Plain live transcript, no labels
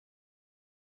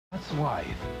That's Life,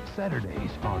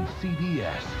 Saturdays on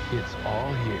CBS. It's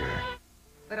all here.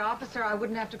 But, officer, I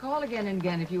wouldn't have to call again and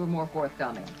again if you were more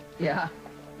forthcoming. Yeah.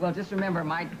 Well, just remember,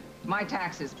 my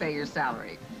taxes pay your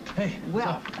salary. Hey,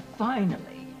 well,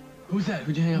 finally. Who's that?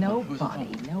 Who'd you hang up on?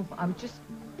 Nobody. I'm just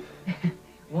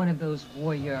one of those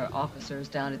warrior officers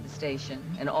down at the station,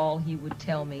 and all he would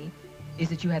tell me is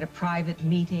that you had a private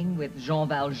meeting with Jean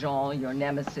Valjean, your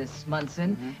nemesis,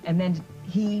 Munson, and then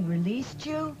he released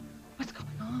you? What's going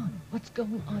on? What's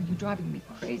going on? You're driving me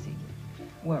crazy.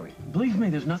 Worried. Believe me,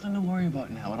 there's nothing to worry about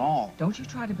now at all. Don't you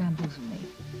try to bamboozle me.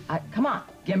 Come on,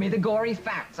 give me the gory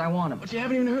facts. I want them. But you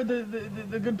haven't even heard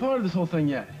the good part of this whole thing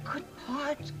yet. Good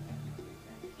part?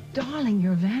 Darling,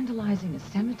 you're vandalizing a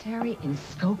cemetery in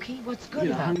Skokie? What's good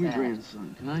about hungry that?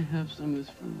 grandson. Can I have some of this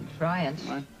food? Bryant,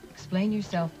 explain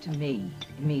yourself to me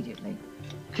immediately.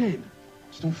 Okay,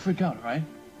 just don't freak out, all right?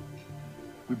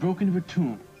 We broke into a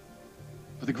tomb,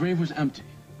 but the grave was empty.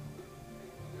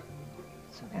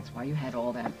 So that's why you had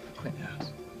all that equipment.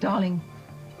 Yes. Darling,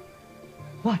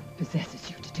 what possesses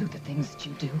you to do the things that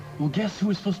you do? Well, guess who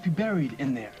was supposed to be buried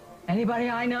in there? Anybody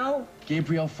I know?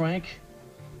 Gabriel Frank.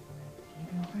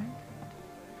 Gabriel Frank?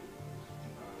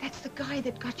 That's the guy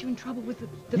that got you in trouble with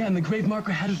the... Yeah, and the grave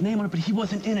marker had his name on it, but he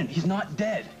wasn't in it. He's not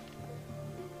dead.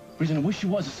 But he's gonna wish he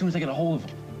was as soon as I get a hold of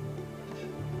him.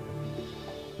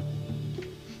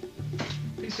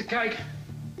 Piece of cake.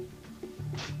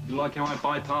 You like how I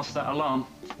bypassed that alarm?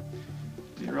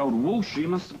 Dear old Walshy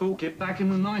must have bought it back in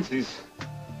the 90s.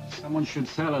 Someone should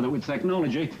tell her that with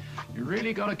technology, you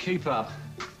really got to keep up.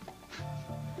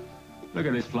 Look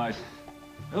at this place.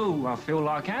 Oh, I feel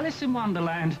like Alice in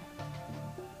Wonderland.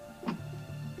 What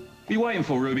are you waiting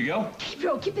for, Ruby girl?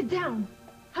 Bro, keep it down.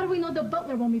 How do we know the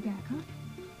butler won't be back, huh?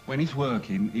 When he's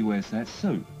working, he wears that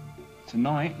suit.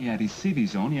 Tonight, he had his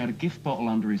civvies on, he had a gift bottle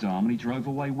under his arm, and he drove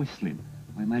away whistling.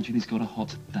 I imagine he's got a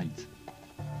hot date.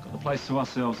 Got the place to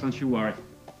ourselves, don't you worry.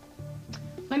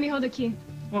 Let me hold the key.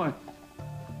 Why?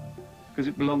 Because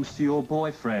it belongs to your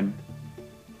boyfriend.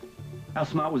 How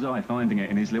smart was I finding it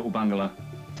in his little bungalow?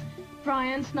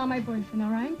 Brian's not my boyfriend, all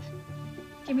right?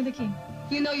 Give me the key.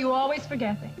 You know you always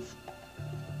forget things.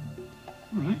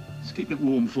 All right, let's keep it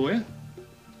warm for you.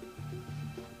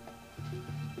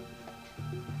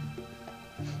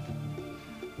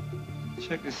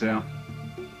 Check this out.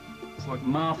 It's like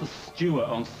Martha Stewart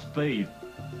on speed.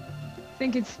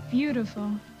 Think it's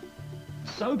beautiful.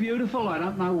 So beautiful, I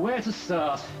don't know where to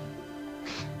start.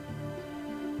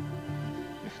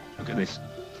 Look at this.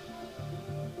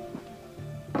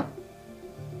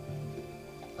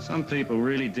 Some people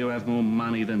really do have more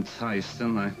money than taste,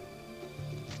 don't they?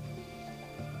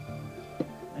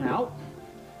 Now,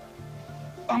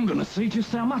 I'm gonna see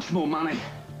just how much more money.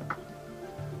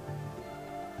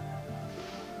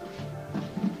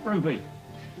 Ruby,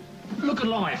 look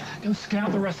alive. Go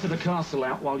scout the rest of the castle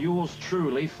out while yours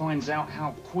truly finds out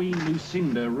how Queen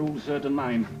Lucinda rules her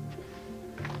domain.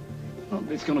 Not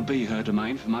that it's going to be her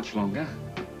domain for much longer.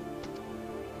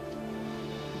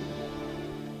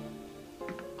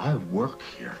 I work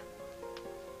here.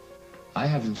 I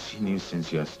haven't seen you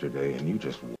since yesterday, and you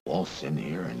just waltz in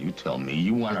here and you tell me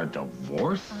you want a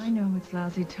divorce? I know it's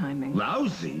lousy timing.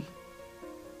 Lousy?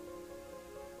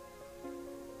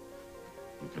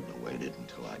 You couldn't have waited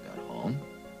until I got home.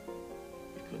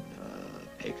 You could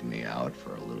have taken me out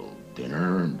for a little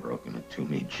dinner and broken it to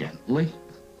me gently.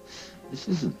 This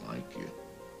isn't like you.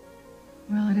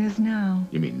 Well, it is now.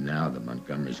 You mean now that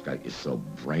Montgomery's got you so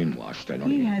brainwashed I don't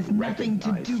He even has nothing to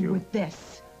recognize do you? with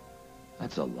this.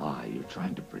 That's a lie. You're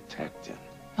trying to protect him.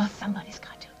 Well, somebody's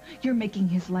got to. You're making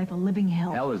his life a living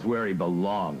hell. Hell is where he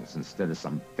belongs, instead of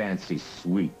some fancy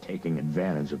suite taking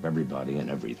advantage of everybody and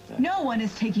everything. No one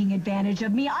is taking advantage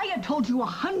of me. I have told you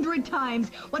 100 times.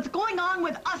 What's going on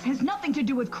with us has nothing to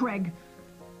do with Craig.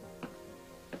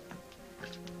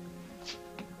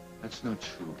 That's not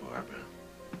true, Barbara.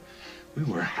 We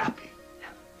were happy.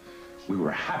 We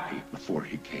were happy before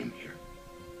he came here.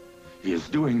 He is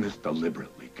doing this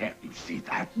deliberately. Can't you see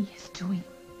that? He is doing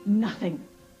nothing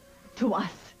to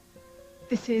us.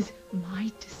 This is my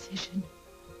decision.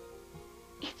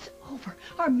 It's over.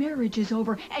 Our marriage is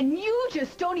over, and you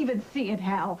just don't even see it,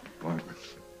 Hal. Barbara,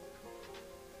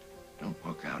 don't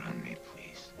walk out on me,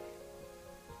 please.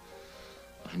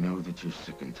 I know that you're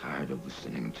sick and tired of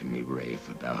listening to me rave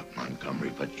about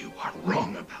Montgomery, but you are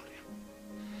wrong about him.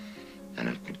 And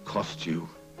it could cost you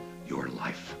your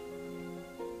life.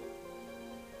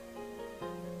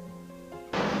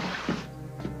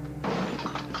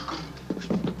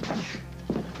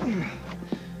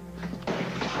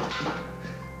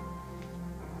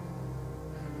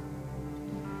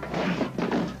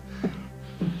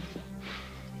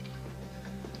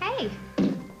 Hey!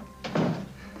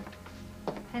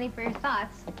 Penny for your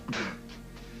thoughts.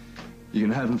 You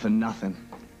can have them for nothing.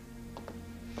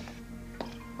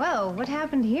 Whoa, what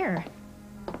happened here?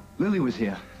 Lily was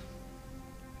here.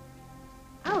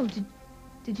 Oh,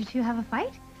 did you two have a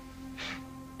fight?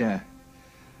 Yeah.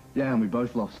 Yeah, and we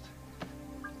both lost.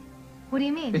 What do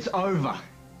you mean? It's over.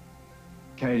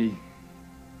 Katie.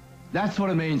 That's what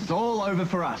it means. It's all over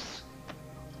for us.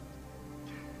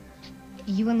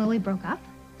 You and Lily broke up?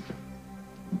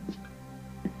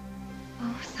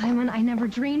 Oh, Simon, I never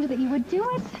dreamed that you would do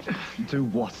it. Do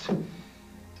what?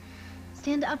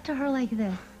 Stand up to her like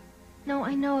this. No,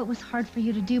 I know it was hard for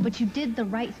you to do, but you did the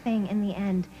right thing in the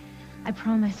end. I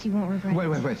promise you won't regret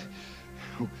it. Wait.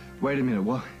 Wait a minute,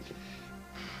 what?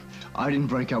 I didn't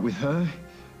break up with her.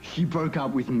 She broke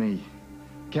up with me.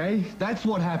 Okay? That's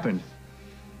what happened.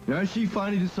 You know, she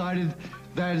finally decided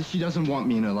that she doesn't want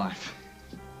me in her life.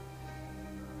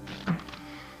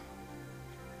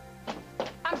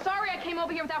 I'm sorry I came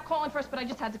over here without calling first, but I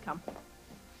just had to come.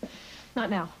 Not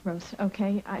now, Rose,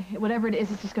 okay? Whatever it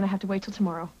is, it's just gonna have to wait till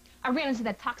tomorrow. I ran into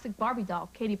that toxic Barbie doll,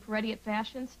 Katie Peretti at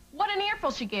Fashions. What an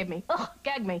earful she gave me. Ugh,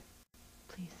 gagged me.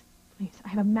 Please, I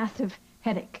have a massive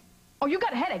headache. Oh, you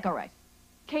got a headache, all right.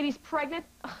 Katie's pregnant?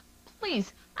 Ugh,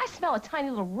 please, I smell a tiny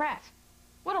little rat.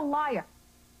 What a liar.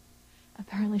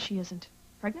 Apparently she isn't.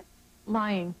 Pregnant?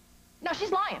 Lying. No,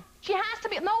 she's lying. She has to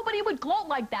be. Nobody would gloat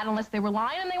like that unless they were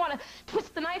lying and they want to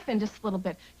twist the knife in just a little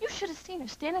bit. You should have seen her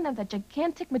standing in that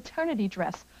gigantic maternity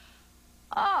dress.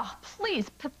 Oh, please,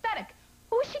 pathetic.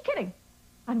 Who is she kidding?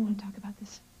 I don't want to talk about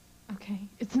this, okay?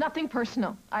 It's nothing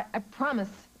personal. I promise.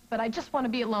 But I just want to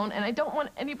be alone, and I don't want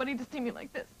anybody to see me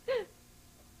like this.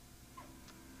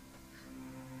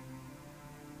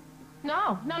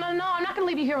 No. I'm not going to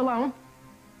leave you here alone.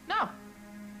 No.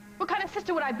 What kind of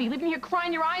sister would I be, leaving you here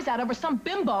crying your eyes out over some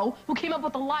bimbo who came up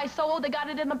with a lie so old they got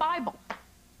it in the Bible?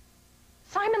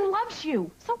 Simon loves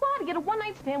you. So what? He had a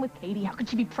one-night stand with Katie. How could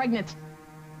she be pregnant?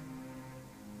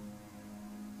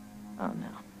 Oh,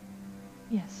 no.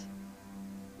 Yes.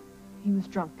 He was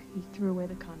drunk. He threw away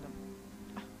the condom.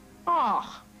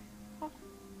 Oh,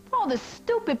 this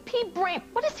stupid pea-brain.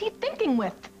 What is he thinking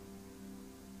with?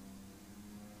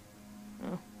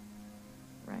 Oh,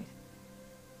 right.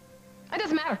 It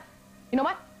doesn't matter. You know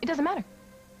what? It doesn't matter.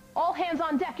 All hands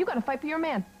on deck. You got to fight for your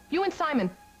man. You and Simon.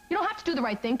 You don't have to do the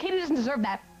right thing. Katie doesn't deserve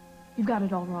that. You've got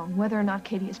it all wrong. Whether or not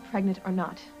Katie is pregnant or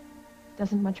not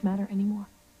doesn't much matter anymore.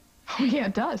 Oh, yeah,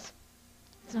 it does.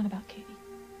 It's not about Katie.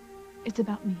 It's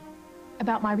about me.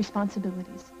 About my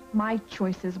responsibilities. My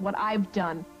choices. What I've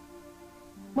done.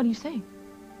 What are you saying?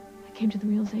 I came to the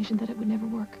realization that it would never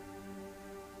work.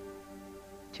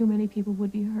 Too many people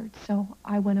would be hurt, so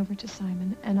I went over to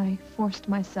Simon and I forced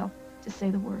myself to say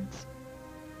the words.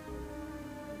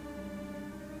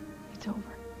 It's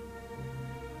over.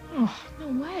 Oh, no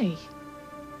way.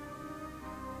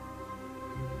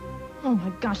 Oh, my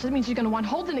gosh, that means you're going to want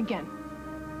Holden again.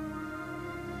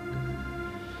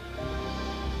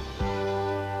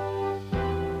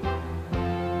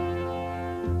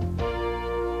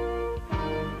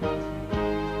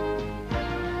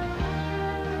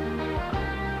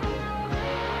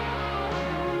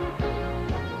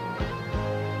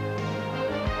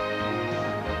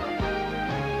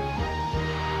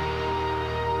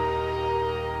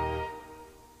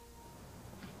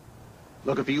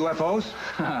 Looking for UFOs?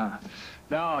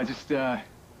 No, just,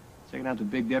 checking out the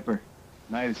Big Dipper.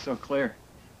 Night is so clear.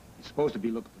 You're supposed to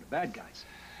be looking for the bad guys.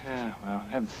 Yeah, well,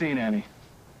 haven't seen any.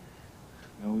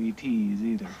 No ETs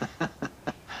either.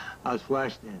 How's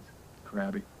Flashdance?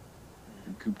 Crabby.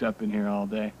 Been cooped up in here all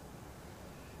day.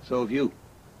 So have you.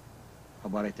 How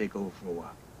about I take over for a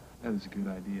while? That is a good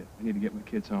idea. I need to get my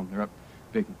kids home. They're up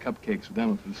baking cupcakes with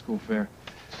Emma for the school fair.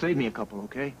 Save me a couple,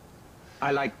 okay?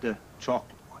 I like the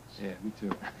chocolate ones. Yeah, me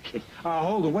too. Okay.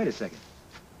 Hold on, wait a second.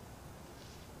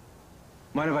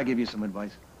 Mind if I give you some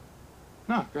advice?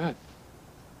 No, go ahead.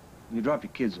 When you drop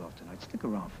your kids off tonight, stick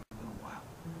around for a little while.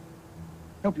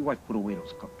 Help your wife put away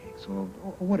those cupcakes, or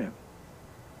whatever.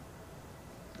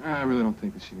 I really don't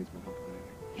think that she needs my help on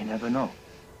anything. You never know.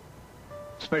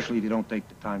 Especially if you don't take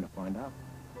the time to find out.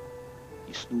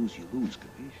 You snooze, you lose,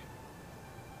 capiche?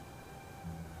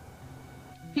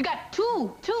 You got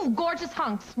two gorgeous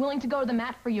hunks willing to go to the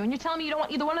mat for you, and you're telling me you don't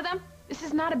want either one of them? This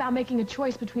is not about making a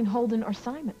choice between Holden or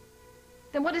Simon.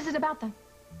 Then what is it about then?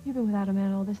 You've been without a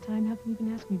man all this time. How can you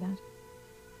even ask me that?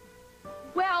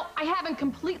 Well, I haven't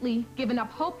completely given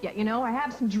up hope yet, you know. I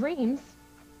have some dreams.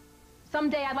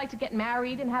 Someday I'd like to get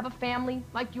married and have a family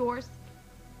like yours.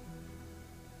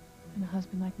 And a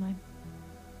husband like mine.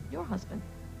 Your husband.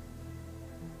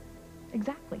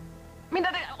 Exactly. I mean,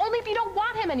 only if you don't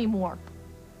want him anymore.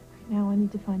 Now I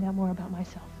need to find out more about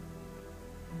myself.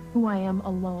 Who I am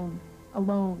alone.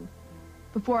 Alone.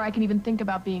 Before I can even think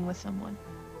about being with someone.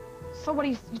 So what are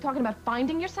you talking about,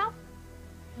 finding yourself?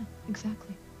 Yeah,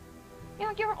 exactly. You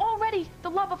know, you're already the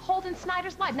love of Holden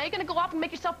Snyder's life. Now you're gonna go off and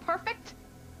make yourself perfect?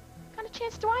 What kind of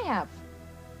chance do I have?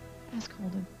 Ask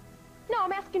Holden. No,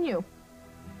 I'm asking you.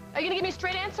 Are you gonna give me a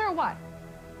straight answer or what?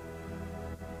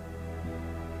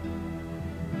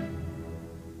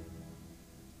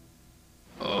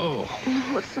 Oh.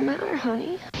 What's the matter,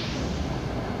 honey?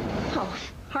 Oh,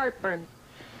 heartburn.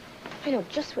 I know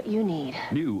just what you need.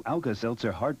 New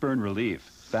Alka-Seltzer Heartburn Relief.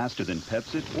 Faster than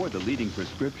Pepcid or the leading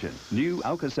prescription. New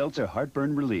Alka-Seltzer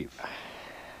Heartburn Relief.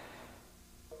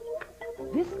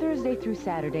 This Thursday through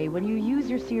Saturday, when you use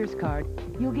your Sears card,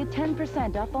 you'll get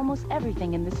 10% off almost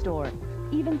everything in the store.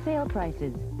 Even sale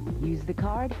prices. Use the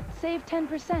card, save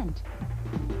 10%.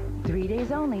 3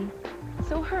 days only.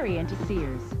 So hurry into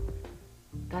Sears.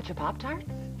 Got your Pop-Tart?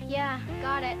 Yeah,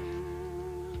 got it.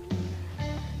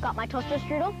 Got my toaster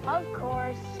strudel? Of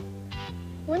course.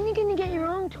 When are you gonna get your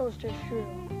own toaster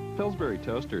strudel? Pillsbury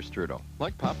toaster strudel,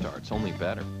 like Pop-Tarts, only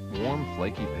better. Warm,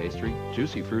 flaky pastry,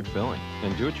 juicy fruit filling,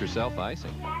 and do-it-yourself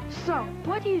icing. So,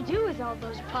 what do you do with all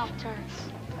those Pop-Tarts?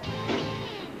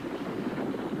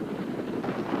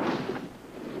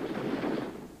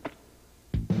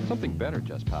 Something better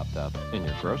just popped up in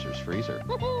your grocer's freezer.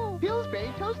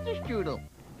 Pillsbury toaster strudel.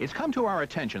 It's come to our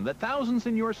attention that thousands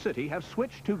in your city have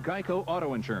switched to Geico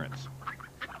Auto Insurance.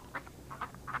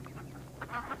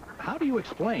 How do you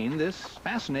explain this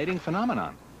fascinating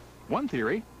phenomenon? One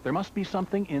theory, there must be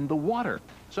something in the water.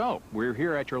 So, we're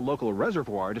here at your local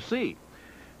reservoir to see.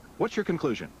 What's your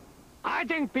conclusion? I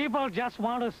think people just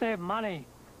want to save money.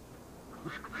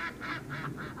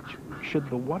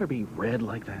 Should the water be red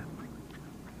like that?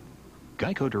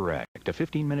 Geico Direct. A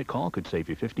 15-minute call could save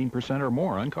you 15% or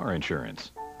more on car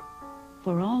insurance.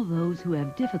 For all those who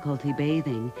have difficulty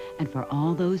bathing, and for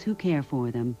all those who care for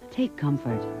them, take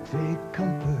comfort. Take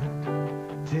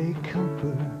comfort, take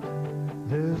comfort.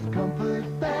 There's comfort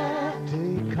bath,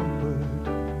 take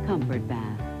comfort. Comfort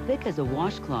Bath. Thick as a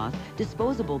washcloth,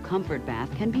 disposable Comfort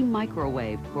Bath can be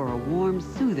microwaved for a warm,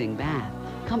 soothing bath.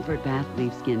 Comfort Bath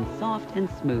leaves skin soft and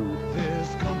smooth.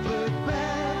 There's comfort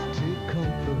bath, take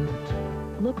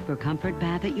comfort. Look for Comfort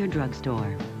Bath at your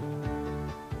drugstore.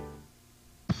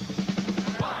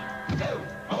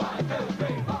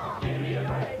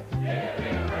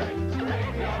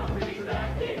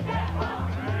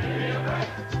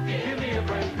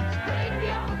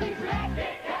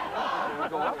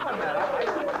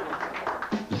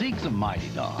 Zeke's a mighty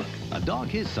dog. A dog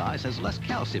his size has less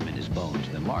calcium in his bones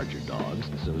than larger dogs,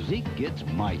 so Zeke gets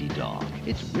Mighty Dog.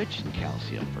 It's rich in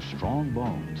calcium for strong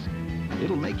bones.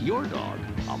 It'll make your dog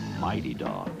a mighty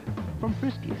dog. From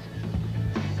Friskies.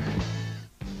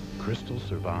 Crystal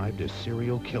survived a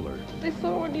serial killer. I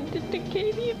saw when he did to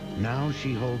Katie. Now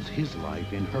she holds his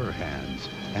life in her hands.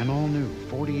 An all-new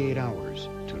 48 Hours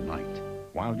tonight.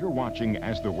 While you're watching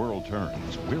As the World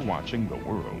Turns, we're watching the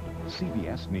world.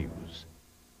 CBS News.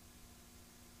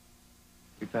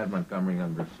 We've had Montgomery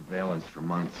under surveillance for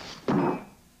months.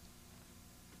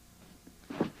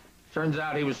 Turns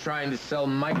out he was trying to sell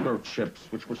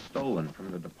microchips, which were stolen from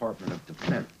the Department of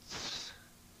Defense.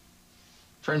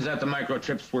 Turns out the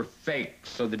microchips were fake,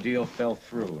 so the deal fell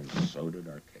through, and so did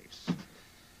our case.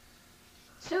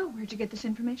 So, where'd you get this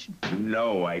information?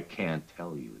 No, I can't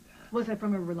tell you that. Was that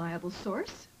from a reliable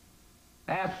source?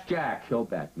 Ask Jack. He'll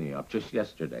back me up. Just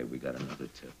yesterday, we got another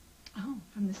tip. Oh,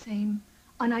 from the same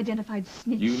unidentified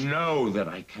snitch. You know that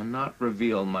I cannot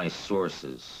reveal my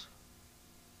sources.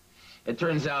 It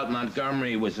turns out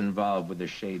Montgomery was involved with a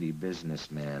shady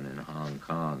businessman in Hong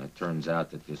Kong. It turns out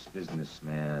that this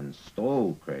businessman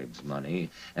stole Craig's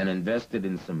money and invested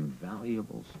in some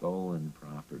valuable stolen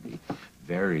property.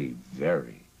 Very,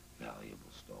 very valuable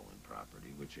stolen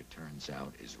property, which it turns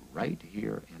out is right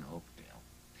here in Oakdale.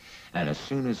 And as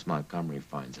soon as Montgomery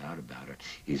finds out about it,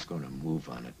 he's going to move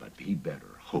on it, but he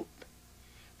better hope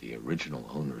the original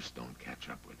owners don't catch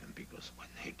up with him, because when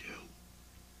they do,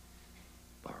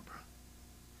 Barbara,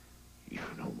 you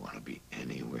don't want to be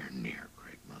anywhere near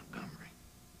Craig Montgomery.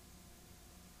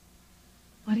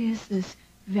 What is this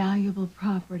valuable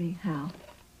property, Hal?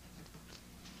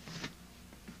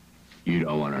 You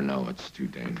don't want to know. It's too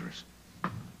dangerous.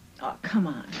 Oh, come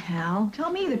on, Hal.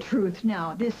 Tell me the truth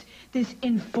now. This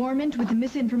informant with the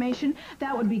misinformation,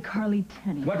 that would be Carly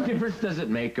Tenney. What difference does it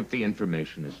make if the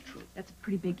information is true? That's a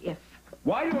pretty big if.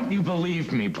 Why don't you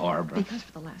believe me, Barbara? Because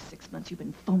for the last 6 months you've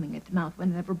been foaming at the mouth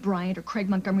whenever Bryant or Craig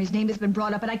Montgomery's name has been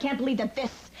brought up, and I can't believe that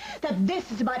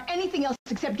this is about anything else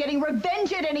except getting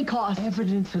revenge at any cost.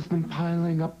 Evidence has been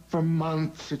piling up for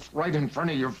months. It's right in front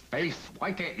of your face.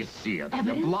 Why can't you see it?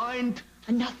 Evidence? You're blind?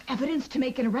 Enough evidence to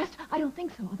make an arrest? I don't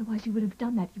think so. Otherwise, you would have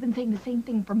done that. You've been saying the same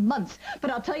thing for months. But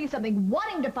I'll tell you something.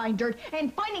 Wanting to find dirt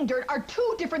and finding dirt are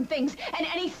two different things, and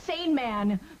any sane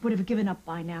man would have given up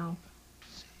by now.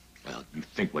 Well, you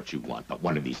think what you want, but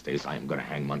one of these days I am going to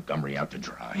hang Montgomery out to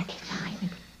dry. Okay, fine.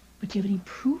 But do you have any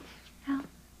proof, Hal?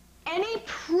 Any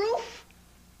proof?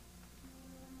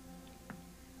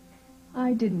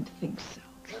 I didn't think so.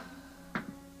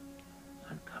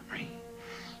 Montgomery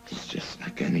is just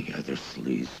like any other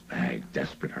sleazebag,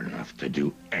 desperate enough to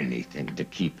do anything to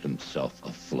keep himself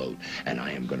afloat. And I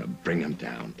am going to bring him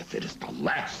down if it is the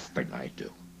last thing I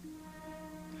do.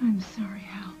 I'm sorry,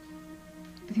 Hal.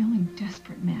 But the only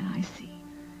desperate man I see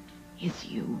is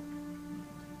you.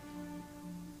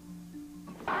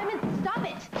 Simon, stop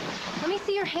it! Let me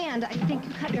see your hand. I think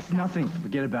you cut yourself. Nothing.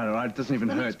 Forget about it, all right? It doesn't even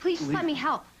hurt. Please just let me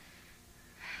help.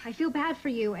 I feel bad for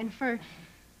you and for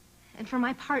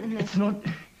my part in this.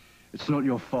 It's not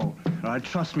your fault, all right?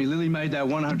 Trust me, Lily made that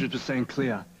 100%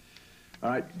 clear. All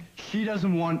right? She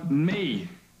doesn't want me,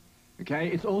 okay?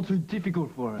 It's all too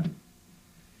difficult for her.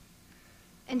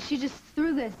 And she just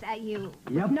threw this at you.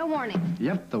 Yep. With no warning.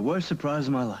 Yep, the worst surprise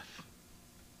of my life.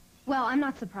 Well, I'm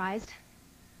not surprised.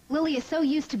 Lily is so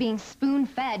used to being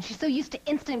spoon-fed. She's so used to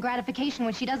instant gratification.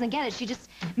 When she doesn't get it, she just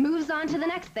moves on to the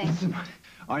next thing. Listen,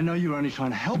 I know you're only trying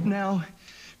to help now,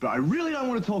 but I really don't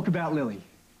want to talk about Lily.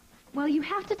 Well, you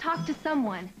have to talk to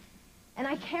someone. And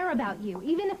I care about you,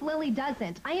 even if Lily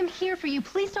doesn't. I am here for you.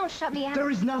 Please don't shut me out. There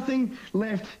is nothing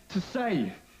left to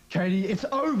say, Katie. It's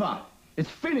over. It's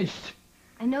finished.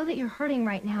 I know that you're hurting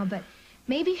right now, but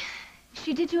maybe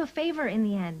she did you a favor in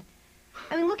the end.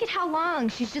 I mean, look at how long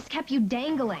she's just kept you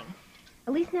dangling.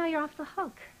 At least now you're off the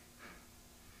hook.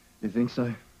 You think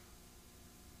so?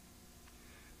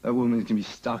 That woman's gonna be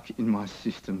stuck in my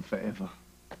system forever.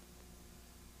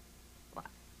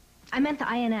 I meant the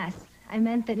INS. I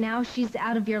meant that now she's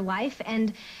out of your life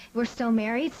and we're still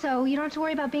married, so you don't have to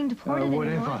worry about being deported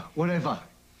anymore. Whatever.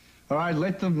 All right,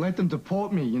 let them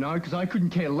deport me, you know, because I couldn't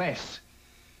care less.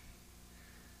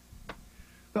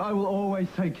 But I will always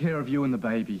take care of you and the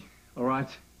baby, all right?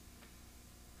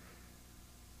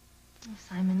 Oh,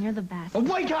 Simon, you're the best. Oh,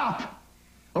 wake up!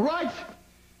 All right?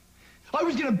 I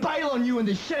was gonna bail on you in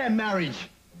this sham marriage.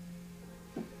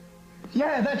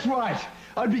 Yeah, that's right.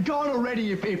 I'd be gone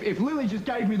already if Lily just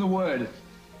gave me the word.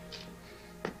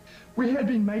 We had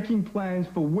been making plans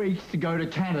for weeks to go to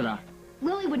Canada.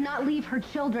 Lily would not leave her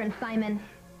children, Simon.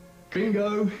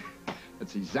 Bingo.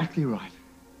 That's exactly right.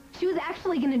 She was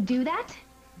actually going to do that?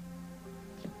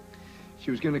 She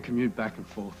was going to commute back and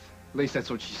forth. At least that's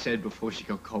what she said before she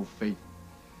got cold feet.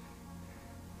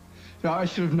 No, I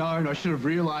should have known. I should have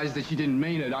realized that she didn't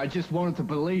mean it. I just wanted to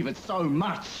believe it so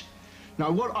much. Now,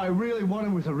 what I really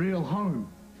wanted was a real home.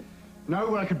 Know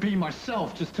where I could be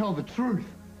myself, just tell the truth.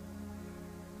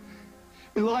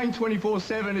 Lying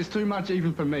 24/7 is too much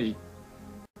even for me.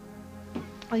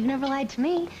 Well, you've never lied to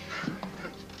me.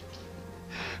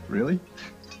 Really?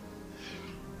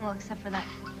 Well, except for that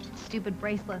stupid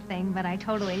bracelet thing, but I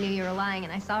totally knew you were lying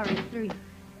and I saw right through you.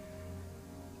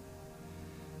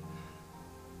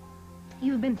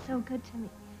 You've been so good to me,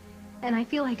 and I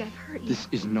feel like I've hurt you. This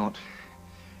is not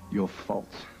your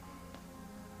fault.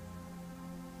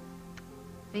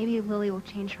 Maybe Lily will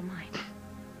change her mind.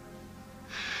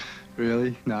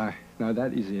 Really? No,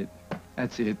 that is it.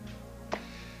 That's it.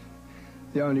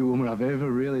 The only woman I've ever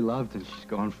really loved, and she's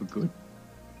gone for good.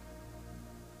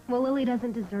 Well, Lily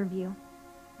doesn't deserve you.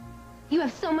 You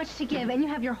have so much to give, and you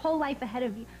have your whole life ahead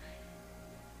of you.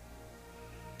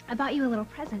 I bought you a little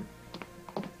present.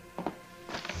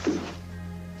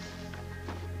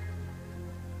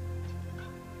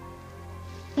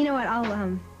 You know what,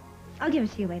 I'll give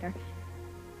it to you later.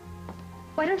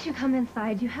 Why don't you come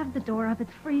inside? You have the door up.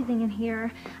 It's freezing in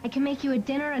here. I can make you a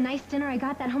dinner, a nice dinner. I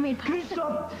got that homemade pasta. Can you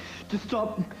stop? Just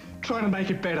stop trying to make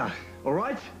it better, all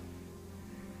right?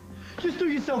 Just do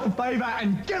yourself a favor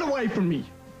and get away from me.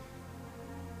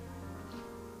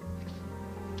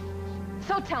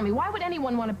 So tell me, why would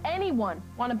anyone want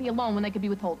to be alone when they could be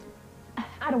with Holden?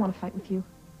 I don't want to fight with you.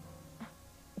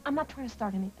 I'm not trying to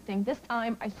start anything. This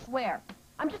time, I swear.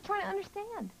 I'm just trying to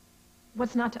understand.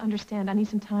 What's not to understand? I need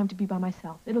some time to be by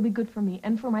myself. It'll be good for me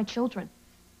and for my children.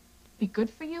 Be good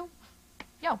for you?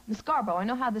 Yo, Miss Garbo, I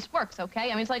know how this works, okay?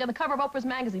 I mean, it's like on the cover of Oprah's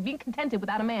magazine, being contented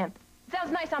without a man. It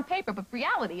sounds nice on paper, but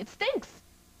reality, it stinks.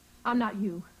 I'm not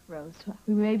you, Rose.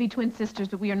 We may be twin sisters,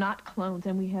 but we are not clones,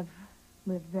 and we have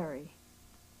lived very,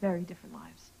 very different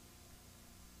lives.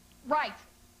 Right.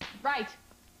 Right.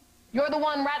 You're the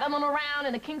one rattling around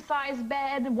in a king-size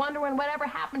bed, wondering whatever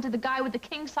happened to the guy with the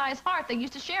king-size heart they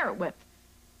used to share it with.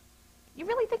 You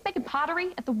really think making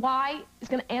pottery at the Y is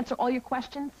going to answer all your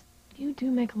questions? You do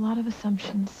make a lot of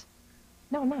assumptions.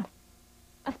 No, I'm not.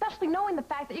 Especially knowing the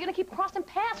fact that you're going to keep crossing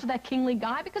paths with that kingly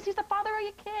guy because he's the father of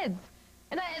your kids.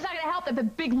 And it's not going to help that the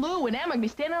Big Lou and Emma are going to be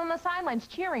standing on the sidelines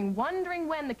cheering, wondering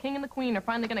when the king and the queen are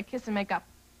finally going to kiss and make up.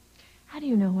 How do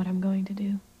you know what I'm going to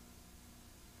do?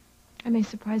 I may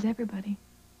surprise everybody,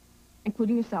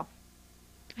 including yourself.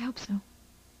 I hope so.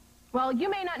 Well, you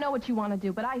may not know what you want to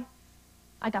do, but I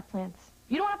got plans.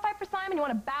 You don't want to fight for Simon? You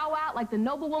want to bow out like the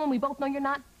noble woman we both know you're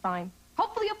not? Fine.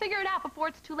 Hopefully you'll figure it out before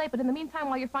it's too late, but in the meantime,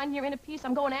 while you're finding your inner peace,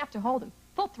 I'm going after Holden.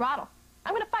 Full throttle.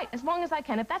 I'm going to fight as long as I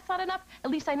can. If that's not enough, at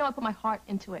least I know I put my heart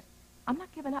into it. I'm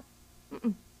not giving up.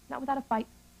 Not without a fight.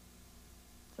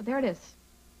 So there it is.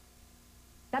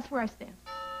 That's where I stand.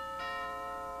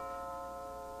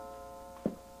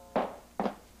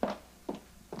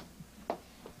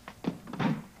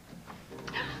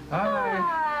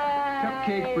 Hi.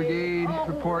 Cupcake Brigade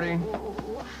reporting.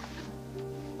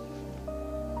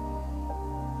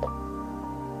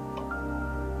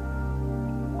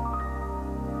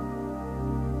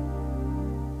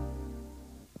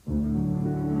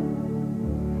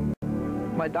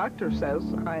 My doctor says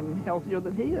I'm healthier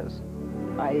than he is.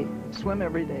 I swim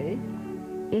every day.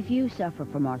 If you suffer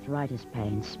from arthritis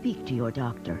pain, speak to your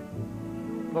doctor.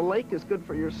 The lake is good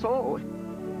for your soul.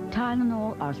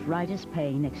 Tylenol Arthritis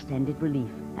Pain Extended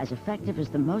Relief. As effective as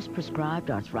the most prescribed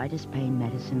arthritis pain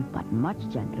medicine, but much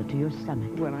gentler to your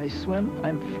stomach. When I swim,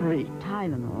 I'm free.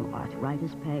 Tylenol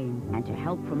Arthritis Pain. And to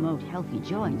help promote healthy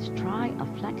joints, try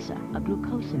Aflexa, a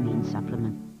glucosamine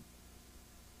supplement.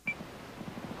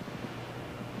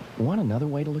 Want another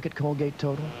way to look at Colgate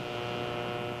Total?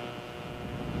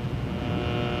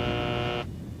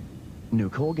 New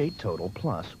Colgate Total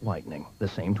Plus Whitening. The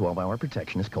same 12-hour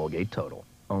protection as Colgate Total,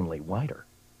 only whiter.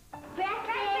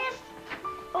 Breakfast?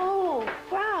 Oh,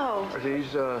 wow. Are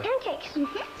these, Pancakes.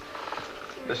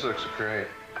 This looks great.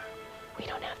 We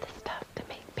don't have the stuff to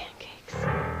make pancakes.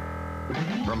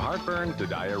 From heartburn to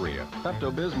diarrhea,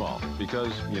 Pepto-Bismol,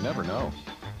 because you never know.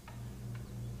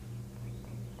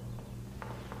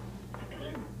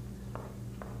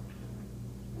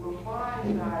 We'll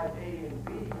find side A and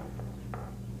B.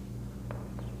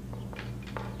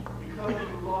 Because of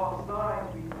the law of sine,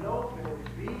 we know that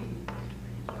B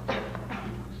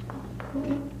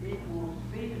equals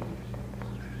C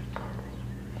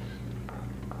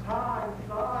times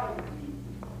sine B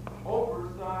over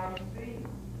sine C,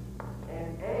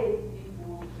 and A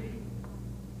equals C.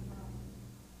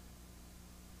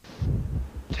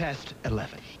 Test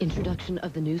 11. Introduction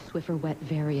of the new Swiffer Wet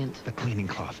variant. The cleaning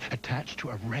cloth attached to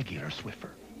a regular Swiffer.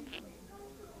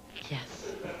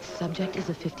 Yes. Subject is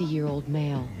a 50-year-old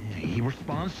male. He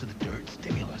responds to the dirt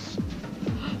stimulus.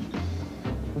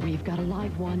 We've got a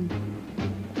live one.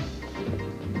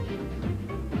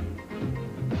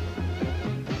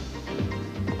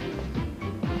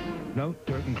 Note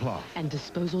dirt and cloth. And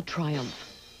disposal triumph.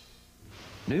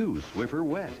 New Swiffer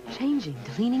Wet. Changing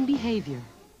cleaning behavior.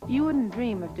 You wouldn't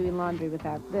dream of doing laundry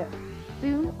without this.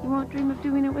 Soon, you won't dream of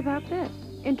doing it without this.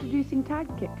 Introducing Tide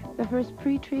Kick, the first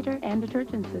pre-treater and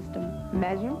detergent system.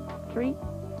 Measure, treat,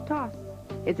 toss.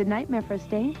 It's a nightmare for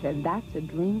stains, then that's a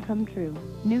dream come true.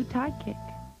 New Tide Kick.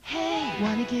 Hey,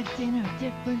 wanna give dinner a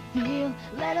different feel?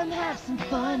 Let them have some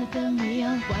fun at the meal.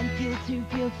 1 peel, 2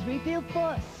 peel, 3 peel,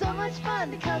 4. So much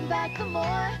fun to come back for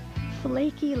more.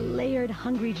 Flaky, layered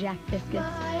Hungry Jack biscuits.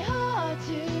 My heart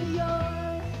to yours.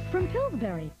 From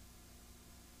Pillsbury.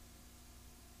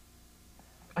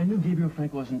 I knew Gabriel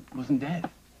Frank wasn't dead.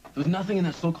 There was nothing in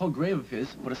that so-called grave of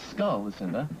his but a skull,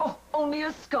 Lucinda. Oh, only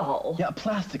a skull? Yeah, a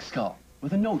plastic skull.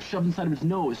 With a note shoved inside of his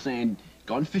nose saying,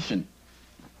 "Gone fishing."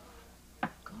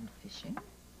 Gone fishing?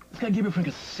 This guy Gabriel Frank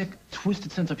has a sick,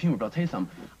 twisted sense of humor, but I'll tell you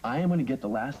something. I am going to get the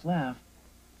last laugh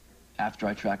after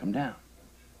I track him down.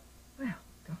 Well,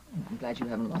 darling, I'm glad you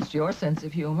haven't lost your sense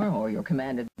of humor or your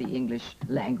command of the English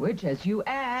language as you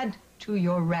add to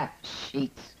your rap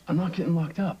sheets. I'm not getting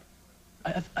locked up.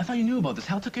 I thought you knew about this.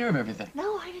 Hal took care of everything.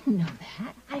 No, I didn't know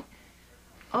that.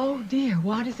 Oh, dear,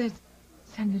 why does that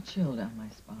send a chill down my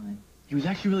spine? He was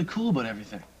actually really cool about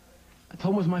everything. I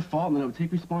told him it was my fault and that I would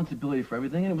take responsibility for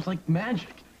everything, and it was like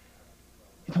magic.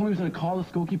 He told me he was going to call the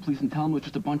Skokie police and tell them it was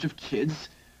just a bunch of kids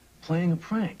playing a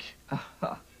prank.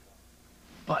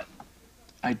 But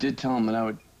I did tell him that I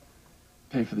would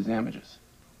pay for the damages.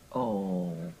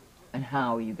 Oh, and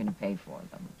how are you going to pay for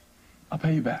them? I'll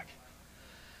pay you back.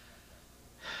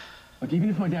 Look, even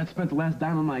if my dad spent the last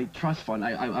dime on my trust fund,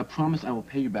 I promise I will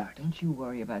pay you back. Don't you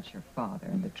worry about your father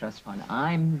and the trust fund.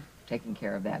 I'm taking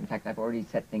care of that. In fact, I've already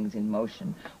set things in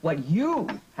motion. What you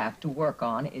have to work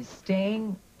on is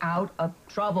staying out of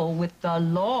trouble with the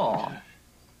law.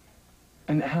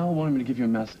 And Hal wanted me to give you a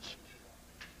message.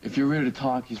 If you're ready to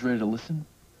talk, he's ready to listen.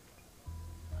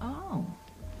 Oh,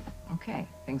 okay.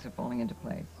 Things are falling into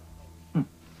place.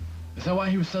 Is that why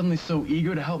he was suddenly so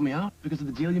eager to help me out? Because of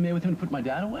the deal you made with him to put my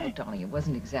dad away? Oh, darling, it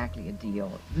wasn't exactly a deal.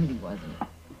 It really wasn't.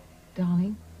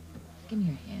 Darling, give me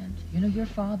your hand. You know, your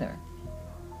father,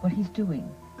 what he's doing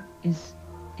it's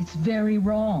very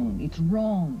wrong. It's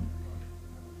wrong.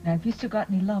 Now, if you still got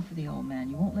any love for the old man,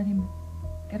 you won't let him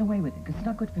get away with it, because it's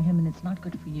not good for him and it's not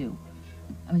good for you.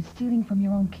 I mean, stealing from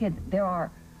your own kid, there are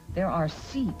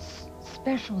seats,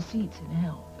 special seats in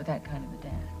hell for that kind of a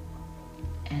dad.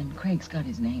 And Craig's got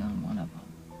his name on one of them.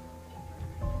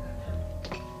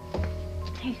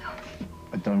 There you go.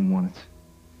 I don't want it.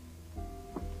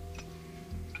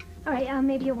 All right,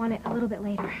 maybe you'll want it a little bit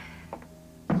later.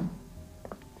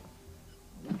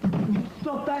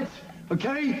 Stop that,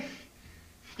 okay?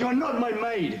 You're not my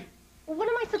maid. Well, what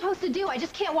am I supposed to do? I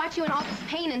just can't watch you in all this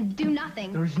pain and do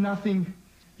nothing. There is nothing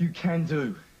you can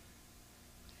do.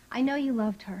 I know you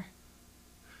loved her.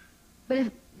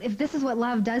 But if this is what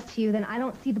love does to you, then I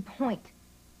don't see the point.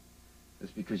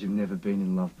 That's because you've never been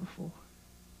in love before.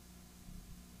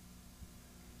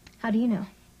 How do you know?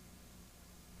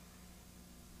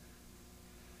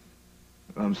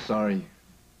 I'm sorry.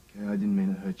 Okay, I didn't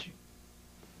mean to hurt you.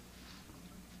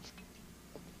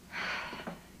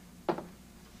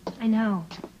 I know.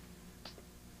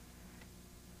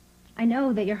 I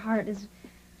know that your heart is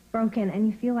broken and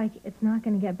you feel like it's not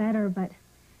going to get better, but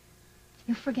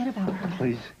you'll forget about her.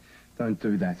 Please, don't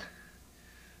do that.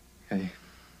 Okay?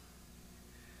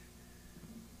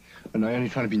 I know you're only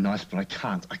trying to be nice, but I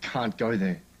can't. I can't go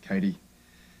there, Katie.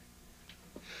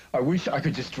 I wish I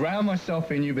could just drown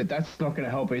myself in you, but that's not going to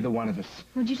help either one of us.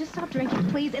 Would you just stop drinking,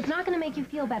 please? It's not going to make you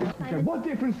feel better. Okay, what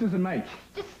difference does it make?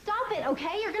 Just stop it,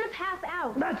 okay? You're going to pass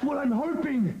out. That's what I'm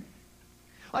hoping.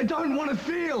 I don't want to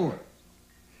feel.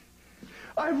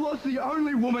 I've lost the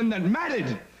only woman that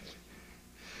mattered.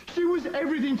 She was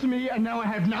everything to me, and now I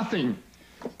have nothing.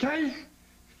 Okay?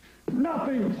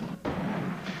 Nothing.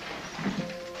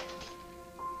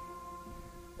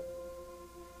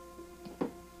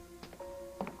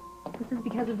 This is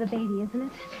because of the baby, isn't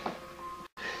it?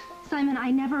 Simon, I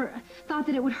never thought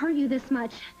that it would hurt you this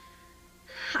much.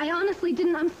 I honestly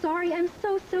didn't. I'm sorry. I'm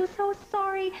so sorry. I'm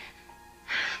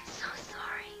so sorry.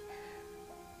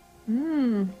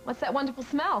 What's that wonderful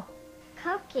smell?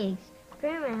 Cupcakes.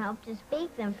 Grandma helped us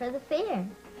bake them for the fair.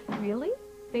 Really?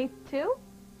 They too?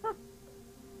 Huh.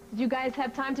 Did you guys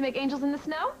have time to make angels in the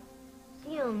snow?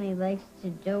 She only likes to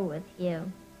do with you.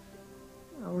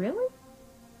 Oh, really?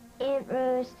 Aunt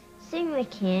Rose, sing the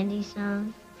candy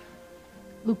song.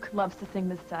 Luke loves to sing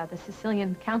this, the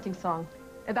Sicilian counting song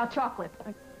about chocolate.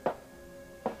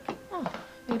 Oh,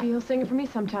 maybe he'll sing it for me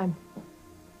sometime.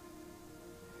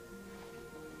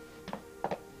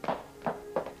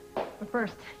 But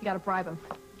first, you gotta bribe him.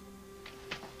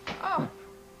 Oh,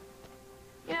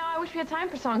 you know, I wish we had time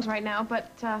for songs right now, but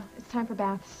it's time for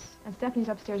baths. And Stephanie's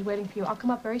upstairs waiting for you. I'll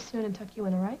come up very soon and tuck you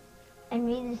in, all right? And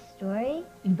read a story?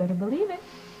 You better believe it.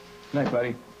 Good night,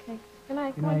 buddy. Okay. Good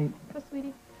night. Good Come night. on. Go,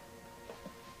 sweetie.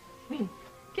 Sweetie.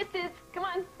 Kisses. Come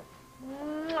on.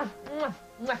 Mwah, mwah,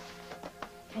 mwah.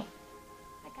 Okay.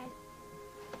 Bye, guys.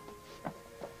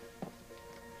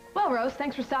 Well, Rose,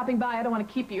 thanks for stopping by. I don't want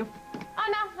to keep you.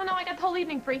 Oh, no, I got the whole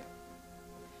evening free.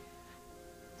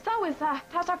 So,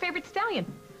 how's our favorite stallion?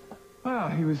 Well,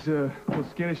 he was a little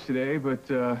skittish today, but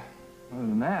other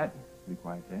than that, pretty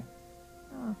quiet day.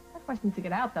 Oh, that horse needs to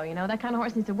get out, though, you know. That kind of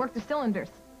horse needs to work the cylinders.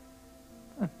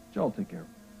 Joe will take care of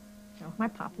him. Joe, my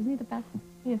pop, isn't he the best?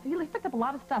 He picked up a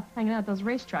lot of stuff hanging out at those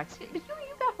racetracks. But you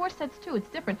got horse sets, too. It's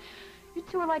different. You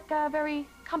two are, like, very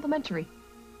complimentary.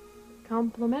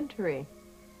 Complimentary?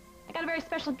 I got a very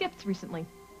special gift recently.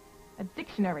 A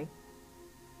dictionary.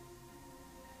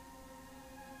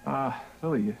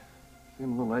 Lily, you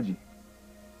seem a little edgy.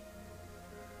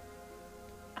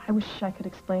 I wish I could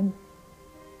explain.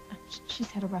 She's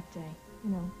had a rough day. You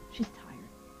know, she's tired.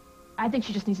 I think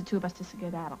she just needs the two of us to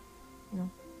skedaddle. You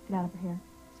know, get out of her hair.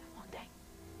 It's a long day.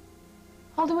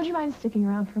 Holden, would you mind sticking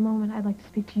around for a moment? I'd like to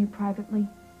speak to you privately.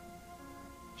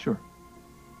 Sure.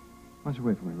 Why don't you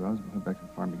wait for me, Rose? We'll head back to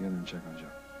the farm together and check on Joe.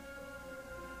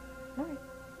 All right.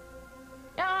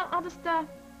 Yeah, I'll just put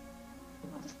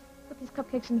these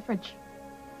cupcakes in the fridge.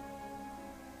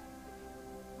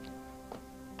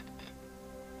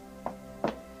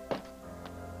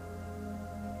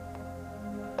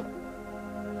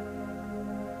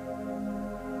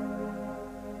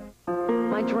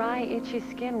 My dry, itchy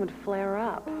skin would flare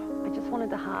up. I just wanted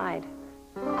to hide.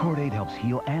 Cordate helps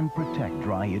heal and protect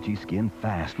dry, itchy skin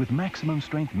fast with maximum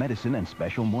strength medicine and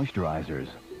special moisturizers.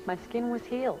 My skin was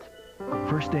healed.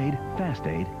 First aid, fast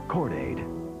aid, Cordate.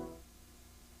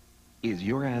 Is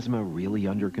your asthma really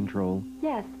under control?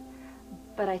 Yes,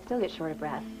 but I still get short of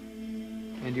breath.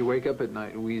 And you wake up at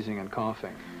night wheezing and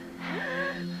coughing.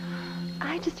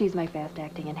 I just use my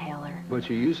fast-acting inhaler. But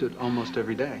you use it almost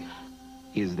every day.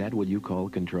 Is that what you call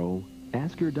control?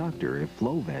 Ask your doctor if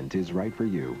Flovent is right for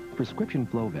you. Prescription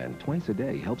Flovent twice a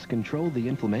day helps control the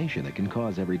inflammation that can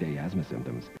cause everyday asthma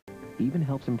symptoms. Even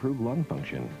helps improve lung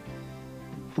function.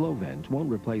 Flovent won't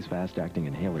replace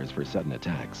fast-acting inhalers for sudden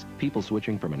attacks. People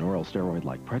switching from an oral steroid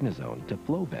like prednisone to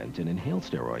Flovent, an inhaled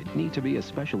steroid, need to be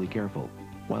especially careful.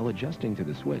 While adjusting to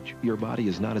the switch, your body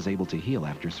is not as able to heal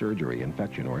after surgery,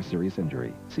 infection, or serious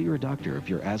injury. See your doctor if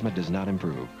your asthma does not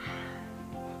improve.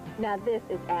 Now this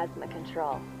is asthma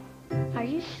control. Are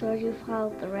you sure you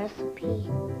followed the recipe?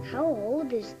 How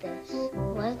old is this?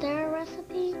 Was there a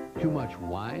recipe? Too much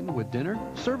wine with dinner?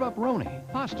 Serve up Roni,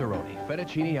 pasta Roni,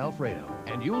 fettuccine Alfredo,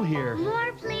 and you'll hear...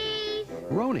 More, please!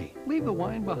 Roni, leave the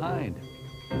wine behind.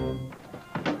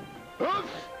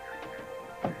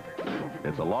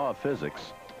 It's a law of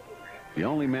physics. The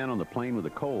only man on the plane with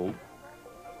a cold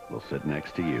will sit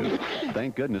next to you.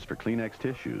 Thank goodness for Kleenex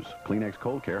tissues. Kleenex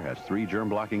Cold Care has 3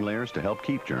 germ-blocking layers to help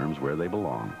keep germs where they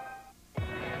belong.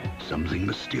 Something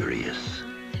mysterious.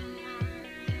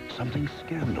 Something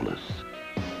scandalous.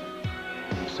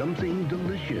 Something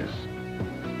delicious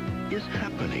is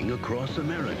happening across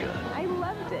America. I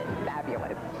loved it.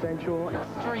 Fabulous. Sensual.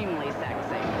 Extremely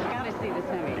sexy. Gotta see this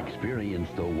movie. Experience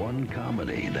the one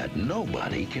comedy that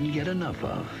nobody can get enough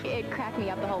of. It cracked me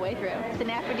up the whole way through. It's an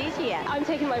aphrodisiac. I'm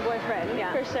taking my boyfriend,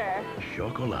 yeah, for sure.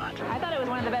 Chocolat. I thought it was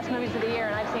one of the best movies of the year,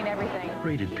 and I've seen everything.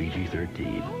 Rated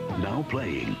PG-13. Now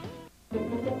playing.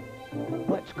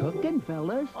 What's cooking,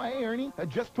 fellas? Oh, hey, Ernie.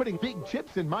 Just putting big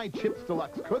chips in my Chips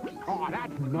Deluxe cookies. Oh,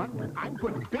 that's nothing. I'm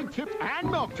putting big chips and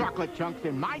milk chocolate chunks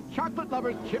in my Chocolate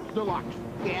Lovers Chips Deluxe.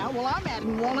 Yeah, well, I'm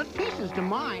adding walnut pieces to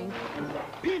mine.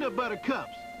 Peanut butter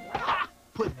cups. Ha!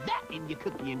 Put that in your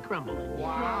cookie and crumble it.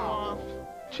 Wow.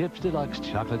 Chips Deluxe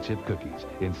chocolate chip cookies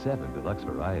in 7 deluxe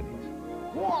varieties.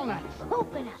 Walnuts.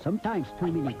 Open up. Sometimes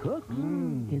too many cooks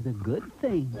is a good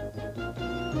thing.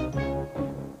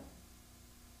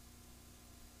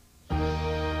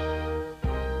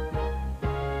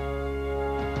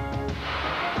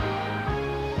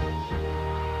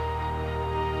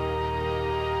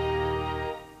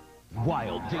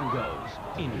 Wild dingoes,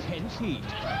 intense heat,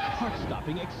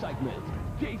 heart-stopping excitement.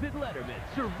 David Letterman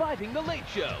surviving the Late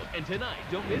Show. And tonight,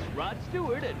 don't miss Rod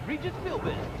Stewart and Regis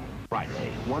Philbin.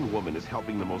 Friday, one woman is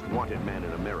helping the most wanted man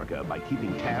in America by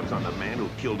keeping tabs on the man who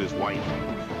killed his wife.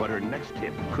 But her next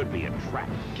tip could be a trap.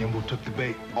 Kimball took the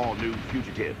bait. All new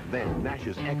Fugitive. Then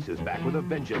Nash's ex is back with a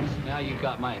vengeance. Now you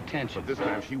got my attention. But this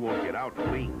time she won't get out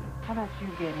clean. How about you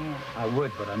get in? I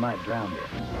would, but I might drown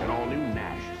you. An all new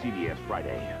Nash, CBS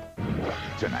Friday.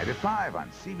 Tonight at 5 on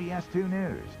CBS 2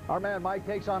 News. Our man Mike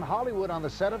takes on Hollywood on the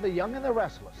set of The Young and the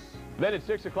Restless. Then at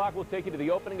 6 o'clock, we'll take you to the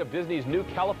opening of Disney's new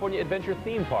California Adventure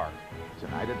theme park.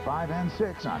 Tonight at 5 and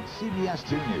 6 on CBS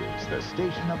 2 News, the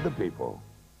station of the people.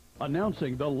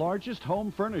 Announcing the largest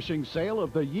home furnishing sale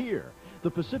of the year. The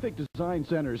Pacific Design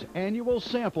Center's annual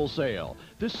sample sale.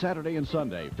 This Saturday and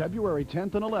Sunday, February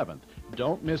 10th and 11th.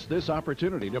 Don't miss this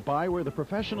opportunity to buy where the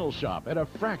professionals shop at a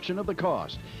fraction of the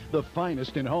cost. The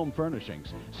finest in home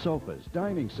furnishings. Sofas,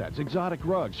 dining sets, exotic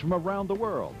rugs from around the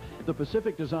world. The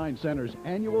Pacific Design Center's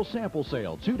annual sample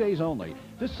sale, 2 days only.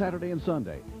 This Saturday and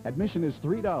Sunday. Admission is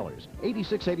 $3.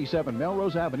 8687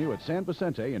 Melrose Avenue at San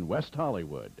Vicente in West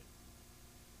Hollywood.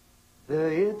 The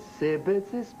itsy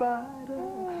bitsy spider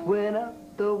went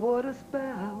up the water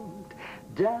spout.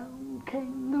 Down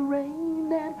came the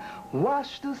rain and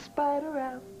washed the spider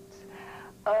out.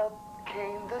 Up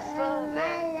came the sun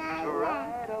and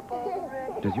dried up all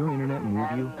the rain. Does your internet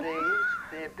move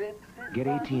you? Get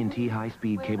AT&T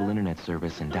high-speed cable internet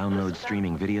service and download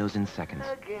streaming videos in seconds.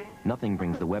 Nothing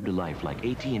brings the web to life like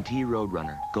AT&T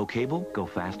Roadrunner. Go cable, go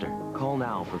faster. Call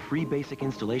now for free basic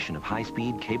installation of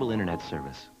high-speed cable internet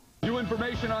service. New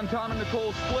information on Tom and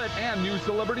Nicole's split and new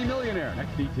Celebrity Millionaire.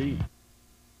 XBT.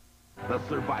 The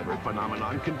Survivor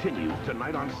phenomenon continues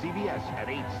tonight on CBS at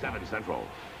 8, 7 Central.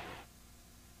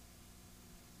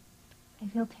 I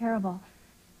feel terrible.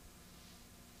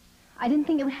 I didn't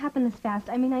think it would happen this fast.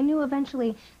 I mean, I knew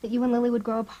eventually that you and Lily would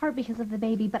grow apart because of the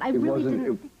baby, but I really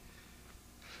didn't...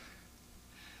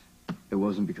 It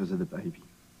wasn't because of the baby.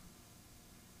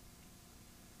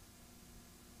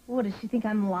 What, does she think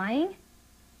I'm lying?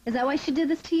 Is that why she did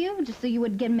this to you? Just so you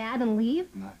would get mad and leave?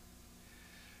 No.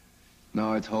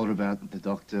 No, I told her about the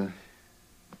doctor.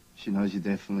 She knows you're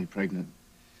definitely pregnant.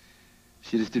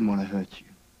 She just didn't want to hurt you.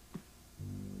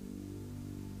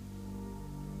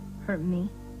 Hurt me?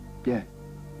 Yeah.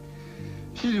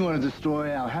 She didn't want to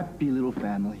destroy our happy little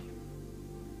family.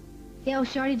 Yeah, well,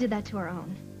 she already did that to her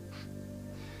own.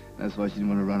 That's why she didn't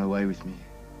want to run away with me.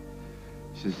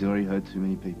 She says she already hurt too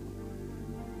many people.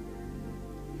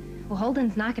 Well,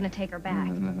 Holden's not going to take her back.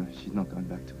 No, she's not going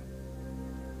back to him.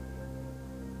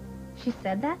 She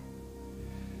said that?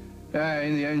 Yeah,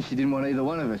 in the end, she didn't want either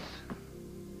one of us.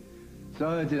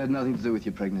 So it had nothing to do with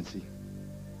your pregnancy.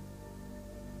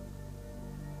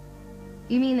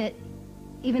 You mean that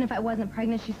even if I wasn't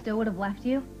pregnant, she still would have left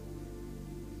you?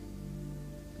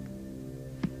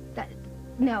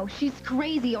 No, she's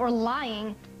crazy or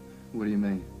lying. What do you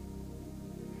mean?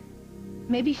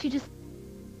 Maybe she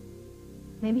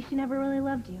never really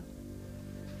loved you.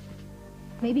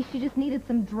 Maybe she just needed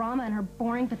some drama in her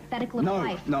boring, pathetic little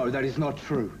life. No, that is not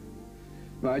true.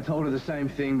 Well, I told her the same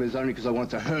thing, but it's only because I wanted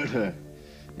to hurt her.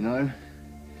 You know?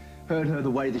 Hurt her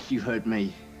the way that she hurt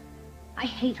me. I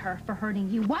hate her for hurting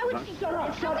you. Why would she... Shut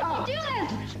up! How would she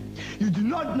do this? You do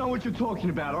not know what you're talking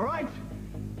about, all right?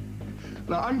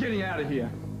 No, I'm getting out of here.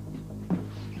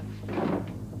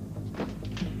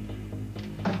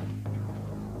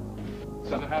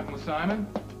 Something happened with Simon?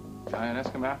 INS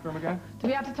come after him again? Do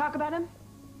we have to talk about him?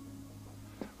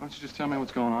 Why don't you just tell me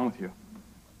what's going on with you?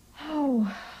 Oh,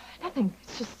 nothing.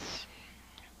 It's just...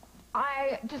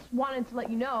 I just wanted to let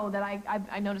you know that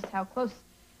I noticed how close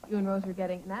you and Rose are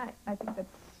getting, and I think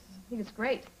it's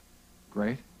great.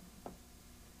 Great?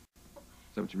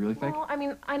 Is that what you really think? Well, I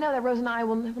mean, I know that Rose and I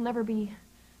will never be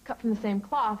cut from the same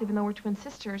cloth, even though we're twin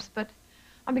sisters, but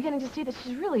I'm beginning to see that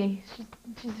she's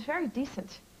very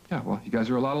decent. Yeah, well, you guys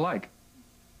are a lot alike.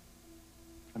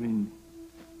 I mean,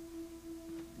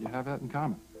 you have that in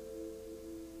common.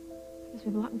 I guess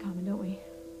we have a lot in common, don't we?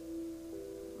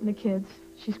 And the kids,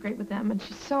 she's great with them, and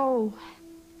she's so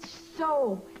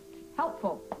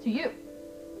helpful to you.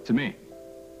 To me?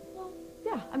 Well,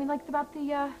 yeah, I mean, like about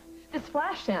this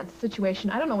flash dance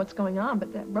situation. I don't know what's going on,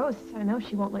 but that Rose, I know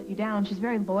she won't let you down. She's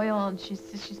very loyal, and she's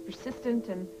persistent,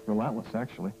 and... Relentless,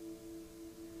 actually.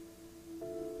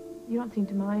 You don't seem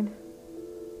to mind.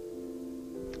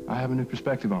 I have a new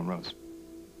perspective on Rose.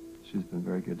 She's been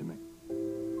very good to me.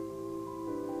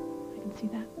 I can see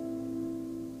that.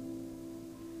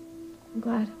 I'm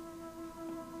glad.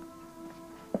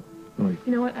 Really?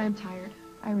 You know what? I'm tired.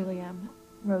 I really am.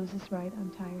 Rose is right. I'm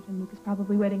tired, and Luke is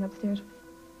probably waiting upstairs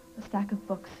with a stack of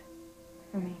books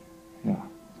for me. Yeah,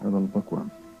 it's our little bookworm.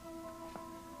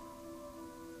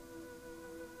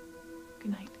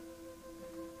 Good night.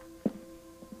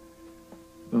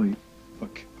 Lily,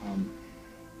 look,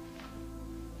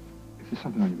 if there's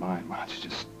something on your mind, why don't you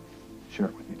just share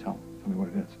it with me? Tell me what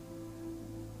it is.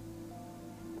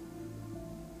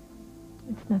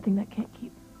 It's nothing that can't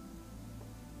keep.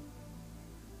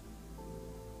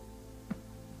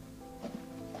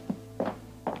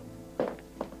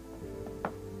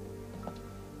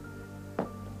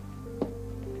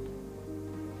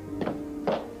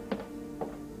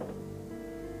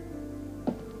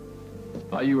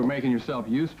 Thought you were making yourself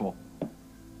useful.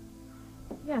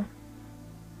 Yeah.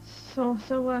 So,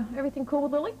 everything cool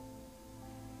with Lily?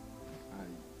 I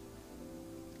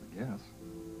guess.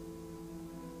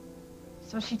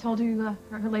 So she told you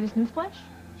her latest newsflash?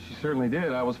 She certainly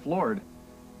did. I was floored.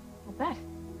 I'll bet.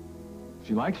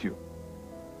 She likes you.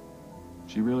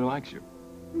 She really likes you.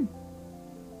 Me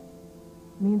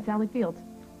and Sally Fields.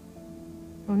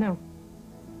 Oh, no.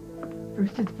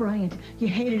 First it's Bryant. You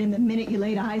hated him the minute you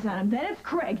laid eyes on him. Then it's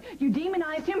Craig. You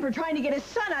demonized him for trying to get his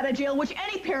son out of jail, which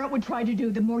any parent would try to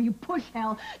do. The more you push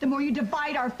hell, the more you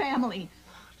divide our family.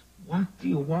 What do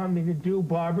you want me to do,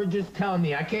 Barbara? Just tell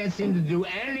me. I can't seem to do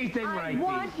anything right these days.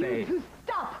 I want you to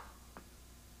stop.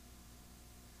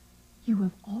 You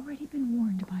have already been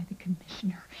warned by the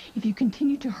commissioner. If you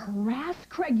continue to harass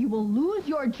Craig, you will lose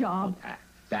your job.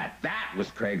 That was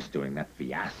Craig's doing, that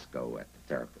fiasco at the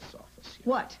therapist's office.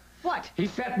 What? What? He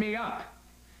set me up.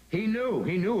 He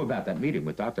knew about that meeting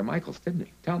with Dr. Michaels, didn't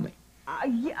he? Tell me.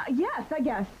 Yes, I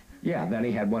guess. Yeah, then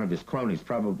he had one of his cronies,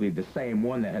 probably the same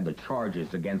one that had the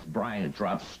charges against Bryant,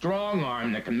 dropped,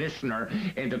 strong-arm the commissioner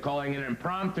into calling an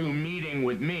impromptu meeting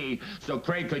with me so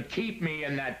Craig could keep me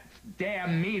in that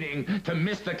damn meeting to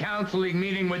miss the counseling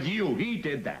meeting with you. He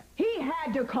did that. He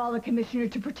had to call the commissioner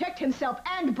to protect himself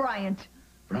and Bryant.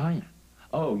 Bryant?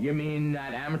 Oh, you mean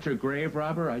that amateur grave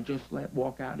robber I just let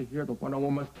walk out of here, the one who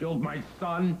almost killed my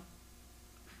son?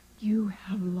 You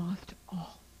have lost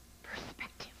all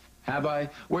perspective. Have I?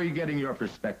 Where are you getting your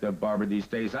perspective, Barbara, these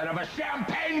days? Out of a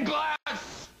champagne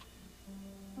glass!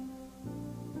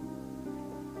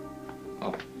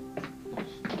 Oh.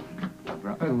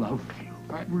 Barbara, I love you.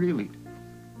 I really do.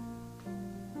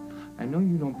 I know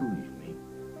you don't believe me.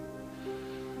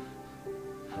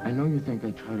 I know you think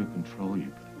I try to control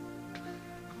you, but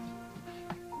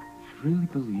I really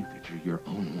believe that you're your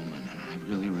own woman, and I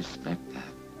really respect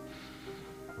that.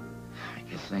 I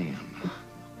guess I am.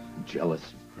 I'm jealous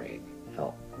of Craig.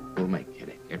 Hell, who am I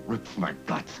kidding? It rips my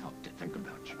guts out to think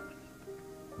about you.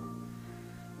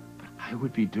 But I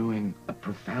would be doing a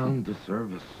profound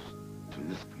disservice to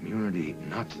this community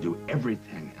not to do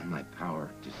everything in my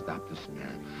power to stop this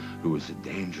man who is a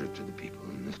danger to the people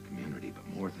in this community, but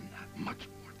more than that, much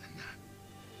more than that.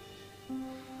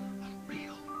 A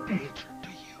real danger to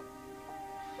you.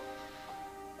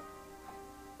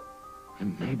 I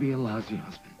may be a lousy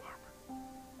husband, Barbara,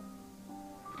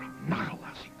 but I'm not a lousy cop.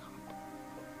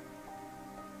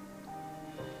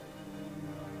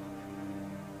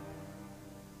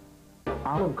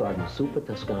 Olive Garden Super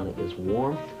Toscana is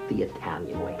warmth the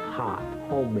Italian way. Hot,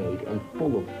 homemade, and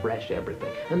full of fresh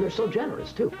everything. And they're so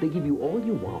generous, too. They give you all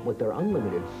you want with their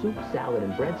unlimited soup, salad,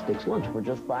 and breadsticks lunch for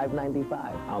just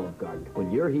 $5.95. Olive Garden. When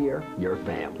you're here, you're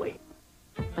family.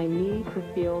 I need to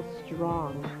feel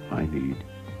strong. I need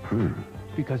her.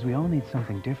 Because we all need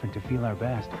something different to feel our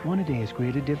best. One A Day has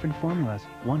created different formulas.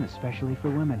 One especially for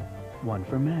women. One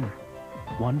for men.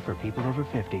 One for people over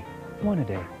 50. One A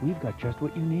Day. We've got just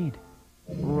what you need.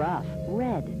 Rough,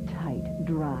 red, tight,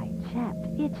 dry, chapped,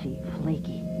 itchy,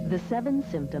 flaky. The 7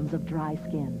 symptoms of dry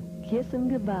skin. Kiss 'em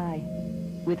goodbye.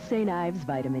 With St. Ives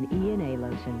Vitamin E and A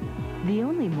Lotion. The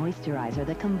only moisturizer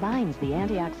that combines the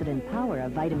antioxidant power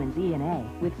of vitamins E and A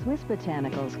with Swiss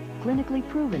botanicals clinically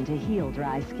proven to heal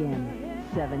dry skin.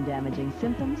 7 damaging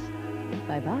symptoms?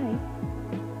 Bye-bye.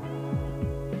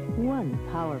 One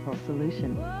powerful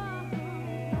solution.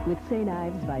 With St.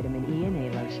 Ives Vitamin E and A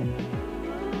Lotion.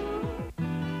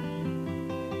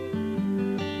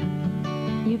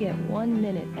 You get 1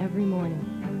 minute every morning.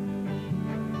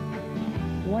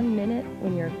 1 minute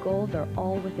when your goals are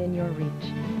all within your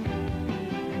reach.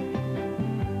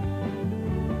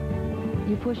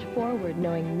 You push forward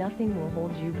knowing nothing will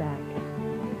hold you back.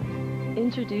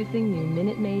 Introducing new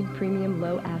Minute Maid Premium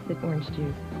Low Acid Orange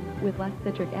Juice. With less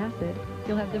citric acid,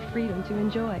 you'll have the freedom to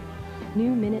enjoy.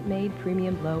 New Minute Maid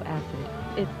Premium Low Acid.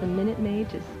 It's the Minute Maid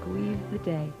to squeeze the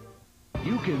day.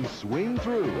 You can swing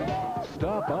through,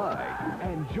 stop by,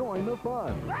 and join the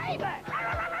fun.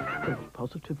 It's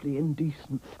positively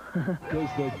indecent. Because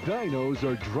the dinos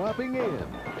are dropping in.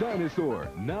 Dinosaur,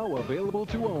 now available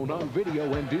to own on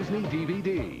video and Disney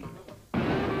DVD.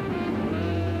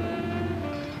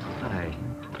 Hi.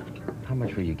 How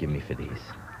much will you give me for these?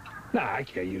 Nah, I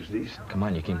can't use these. Come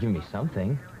on, you can give me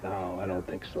something. No, I don't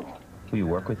think so. Will you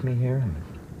work with me here?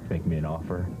 Make me an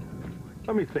offer?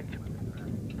 Let me think.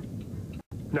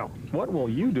 No. What will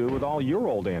you do with all your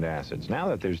old antacids now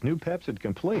that there's new Pepcid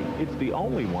Complete? It's the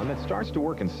only one that starts to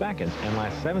work in seconds and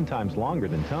lasts 7 times longer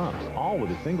than Tums, all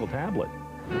with a single tablet.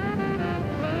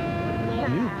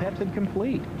 New Pepcid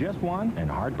Complete. Just one, and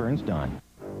heartburn's done.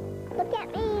 Look at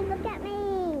me, look at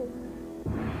me.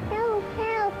 Help,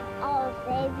 help. I'll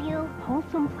save you.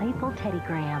 Wholesome, playful Teddy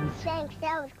Grahams. Thanks,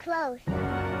 that was close.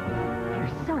 They're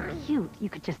so cute, you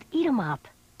could just eat them up.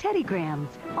 Teddy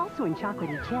Grahams, also in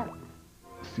chocolatey chip.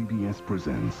 CBS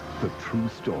presents the true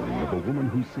story of a woman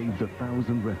who saved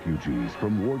 1,000 refugees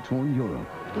from war-torn Europe.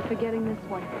 You're forgetting this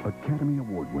one. Academy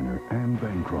Award winner Anne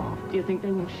Bancroft. Do you think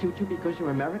they will shoot you because you're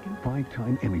American?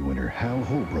 5-time Emmy winner Hal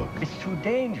Holbrook. It's too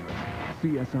dangerous.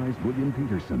 CSI's William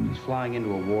Peterson. He's flying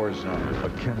into a war zone.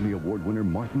 Academy Award winner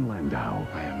Martin Landau.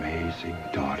 My amazing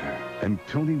daughter. And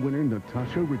Tony winner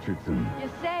Natasha Richardson.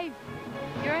 You're safe.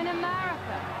 You're in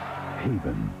America.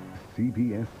 Haven.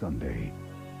 CBS Sunday.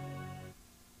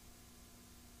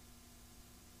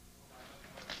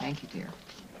 Thank you, dear.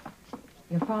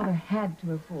 Your father had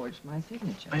to have forged my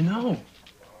signature. I know.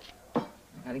 I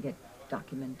gotta get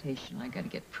documentation. I gotta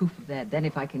get proof of that. Then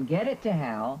if I can get it to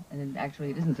Hal, and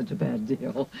actually it isn't such a bad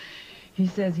deal, he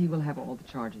says he will have all the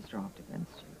charges dropped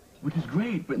against you. Which is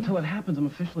great, but until it happens, I'm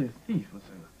officially a thief.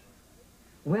 Listen.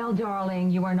 Well, darling,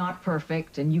 you are not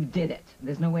perfect, and you did it.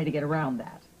 There's no way to get around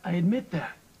that. I admit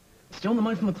that. Stealing the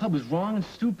money from the club was wrong and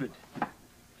stupid.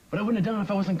 But I wouldn't have done it if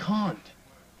I wasn't conned.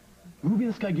 Ruby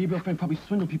and this guy Gabriel Frank probably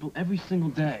swindle people every single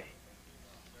day.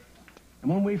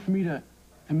 And one way for me to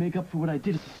make up for what I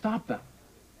did is to stop them.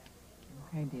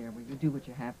 Okay, dear, well, you do what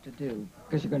you have to do,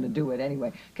 because you're going to do it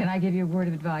anyway. Can I give you a word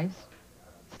of advice?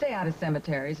 Stay out of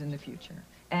cemeteries in the future.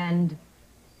 And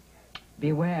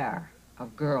beware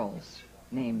of girls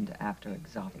named after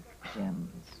exotic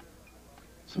gems.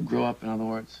 So grow up, in other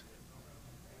words.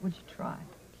 Would you try,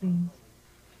 please?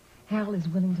 Hal is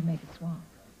willing to make a swap.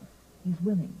 He's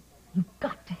willing. You've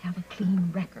got to have a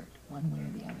clean record, one way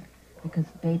or the other. Because,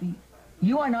 baby,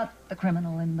 you are not the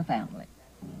criminal in the family.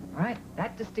 All right?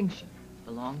 That distinction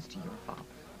belongs to your father.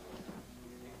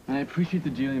 And I appreciate the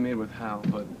deal you made with Hal,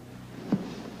 but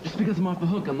just because I'm off the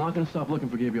hook, I'm not going to stop looking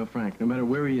for Gabriel Frank, no matter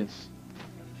where he is.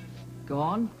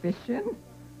 Gone fishing?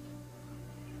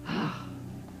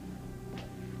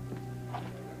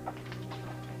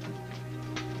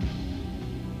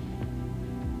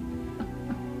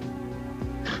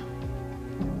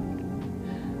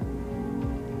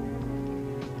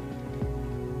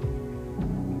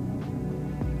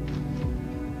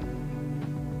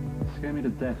 Scare me to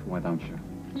death, why don't you?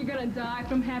 You're gonna die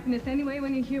from happiness anyway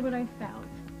when you hear what I found.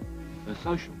 The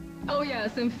social. Oh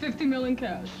yes, and 50 million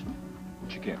cash.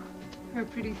 What'd you get? Her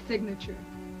pretty signature.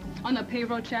 On a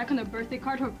payroll check, on a birthday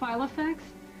card, her file effects.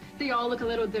 They all look a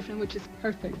little different, which is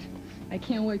perfect. I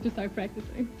can't wait to start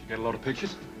practicing. Did you get a lot of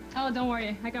pictures? Oh, don't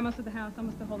worry. I got most of the house,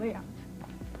 almost the whole layout.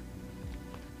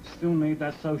 Still need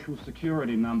that social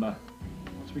security number.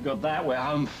 Once we got that, we're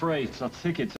home free. It's our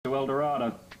ticket to El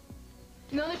Dorado.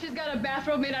 You know that she's got a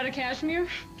bathrobe made out of cashmere?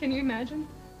 Can you imagine?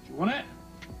 Do you want it?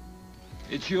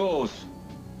 It's yours.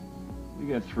 We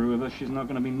get through with her, she's not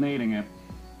going to be needing it.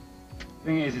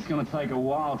 Thing is, it's going to take a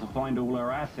while to find all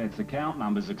her assets, account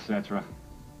numbers, etc.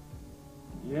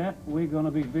 Yeah, we're going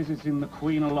to be visiting the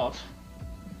Queen a lot.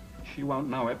 She won't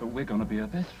know it, but we're going to be her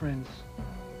best friends.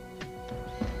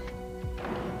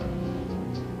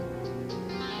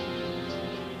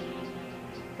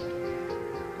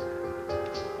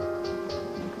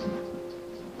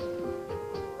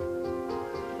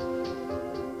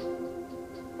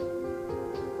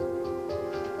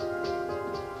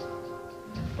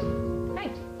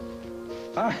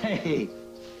 Hey,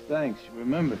 thanks. You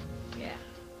remember? Yeah.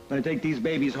 Gonna take these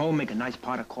babies home, make a nice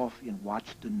pot of coffee, and watch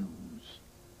the news.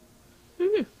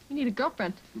 You need a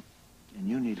girlfriend. And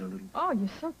you need a little... Oh, you're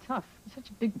so tough. You're such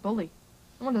a big bully.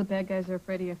 No wonder the bad guys are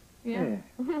afraid of you. Yeah.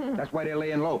 That's why they're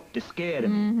laying low. They're scared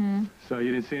of me. So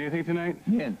you didn't see anything tonight?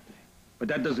 Yeah. But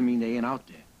that doesn't mean they ain't out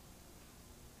there.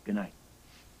 Good night.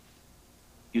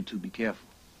 You two be careful.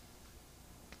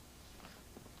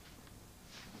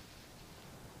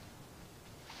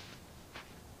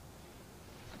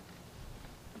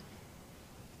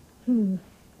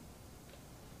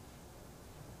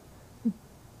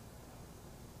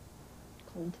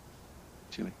 Cold.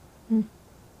 Chilly. Mm.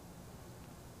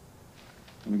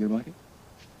 Let me get a blanket?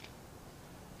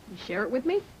 You share it with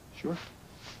me? Sure.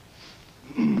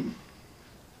 Who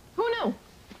knew?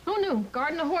 Who knew?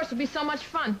 Guarding a horse would be so much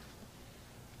fun.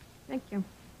 Thank you.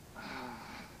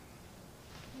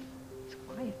 It's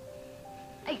quiet.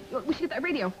 Hey, we should get that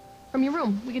radio from your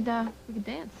room. We could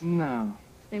dance. No.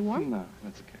 Stay warm? No,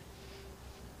 that's okay.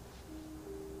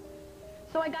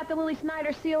 So I got the Lily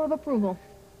Snyder seal of approval.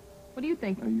 What do you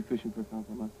think? Are you fishing for a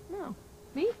compliment? No.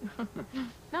 Me?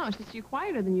 No, it's just you're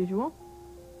quieter than usual.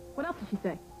 What else did she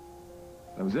say?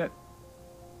 That was it.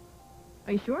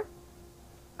 Are you sure?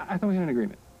 I thought we had an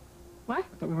agreement. What?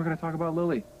 I thought we were going to talk about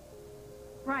Lily.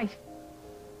 Right.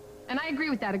 And I agree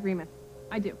with that agreement.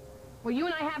 I do. What you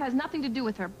and I have has nothing to do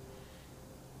with her.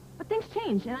 But things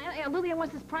change, and Lily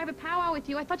wants this private powwow with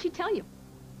you. I thought she'd tell you.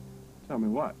 Tell me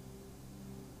what?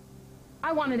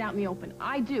 I want it out in the open.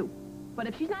 I do. But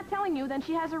if she's not telling you, then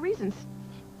she has her reasons.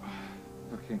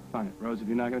 Okay, fine. Rose, if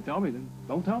you're not going to tell me, then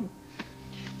don't tell me.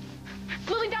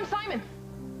 Lily dumped Simon.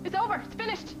 It's over. It's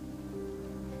finished.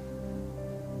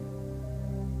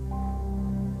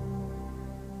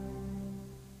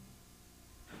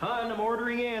 Hon, I'm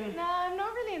ordering in. No, I'm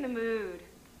not really in the mood.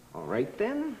 All right,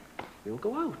 then. We'll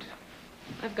go out.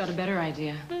 I've got a better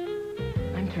idea.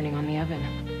 I'm turning on the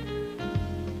oven.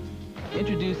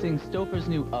 Introducing Stouffer's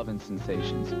new oven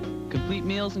sensations. Complete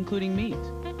meals including meat.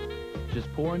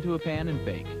 Just pour into a pan and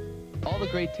bake. All the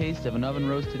great taste of an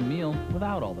oven-roasted meal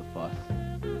without all the fuss.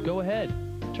 Go ahead,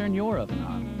 turn your oven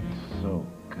on. So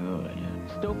good.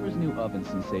 Stouffer's new oven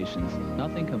sensations.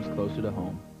 Nothing comes closer to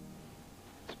home.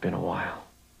 It's been a while.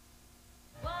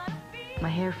 My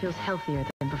hair feels healthier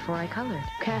than before I colored.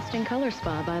 Casting Color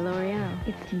Spa by L'Oreal.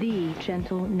 It's the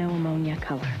gentle, no ammonia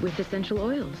color. With essential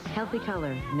oils. Healthy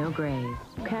color, no grays.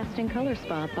 Casting Color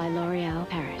Spa by L'Oreal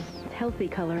Paris. Healthy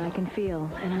color I can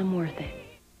feel, and I'm worth it.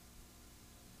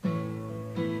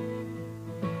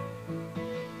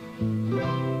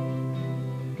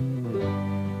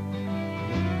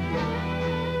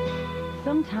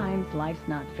 Sometimes life's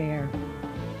not fair,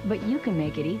 but you can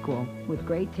make it equal with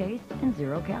great taste and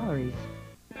 0 calories.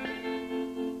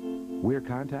 Wear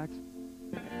contacts?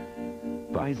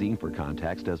 Visine for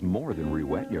contacts does more than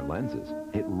re-wet your lenses.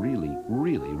 It really,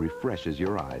 really refreshes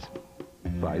your eyes.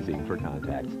 Visine for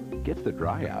contacts gets the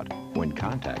dry out when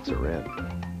contacts are in.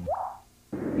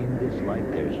 In this life,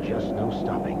 there's just no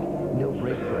stopping. No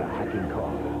break for a hacking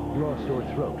cough, raw sore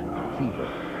throat, fever.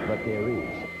 But there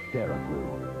is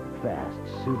Theraflu. Fast,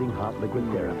 soothing hot liquid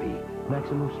therapy.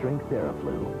 Maximum strength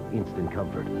Theraflu. Instant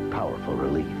comfort, powerful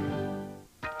relief.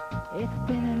 It's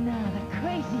been another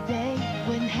crazy day.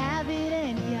 Wouldn't have it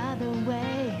any other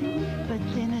way. But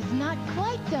dinner's not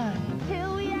quite done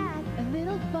till we add a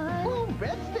little fun. Ooh,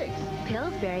 breadsticks!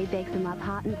 Pillsbury bakes them up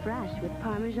hot and fresh with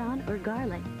Parmesan or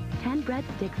garlic. 10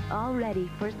 breadsticks all ready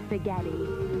for spaghetti.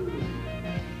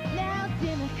 Now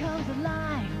dinner comes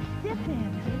alive. Dip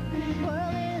in,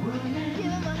 swirl in, give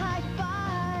him a high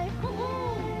five.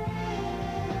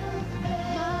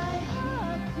 My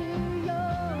heart to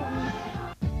yours.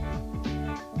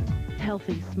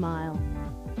 Healthy smile,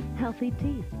 healthy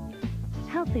teeth,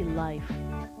 healthy life.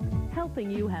 Helping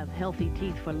you have healthy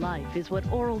teeth for life is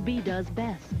what Oral-B does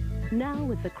best. Now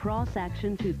with the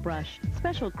Cross-Action Toothbrush,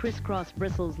 special crisscross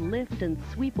bristles lift and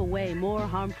sweep away more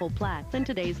harmful plaque than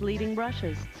today's leading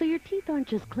brushes. So your teeth aren't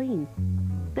just clean,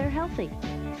 they're healthy.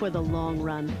 For the long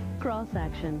run,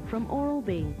 Cross-Action from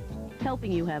Oral-B,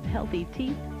 helping you have healthy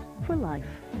teeth for life.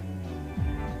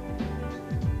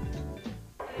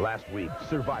 Last week,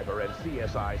 Survivor and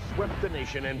CSI swept the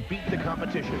nation and beat the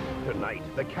competition. Tonight,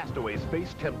 the castaways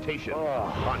face temptation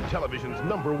on television's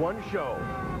 #1 show.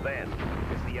 Then,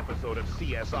 it's the episode of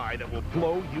CSI that will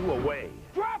blow you away.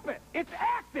 Drop it! It's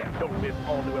active! Don't miss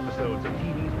all new episodes of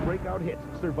TV's breakout hits,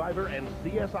 Survivor and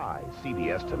CSI,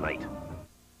 CBS tonight.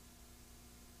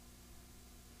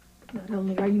 Not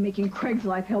only are you making Craig's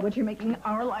life hell, but you're making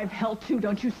our life hell, too.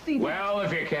 Don't you see that? Well,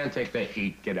 if you can't take the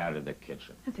heat, get out of the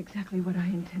kitchen. That's exactly what I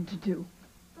intend to do.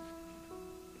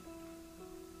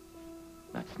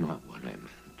 That's not what I meant.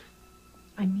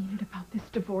 I mean it about this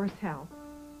divorce, Hal.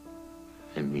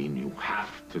 I mean you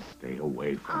have to stay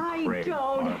away from I Craig.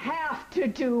 don't have to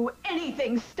do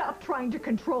anything. Stop trying to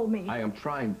control me. I am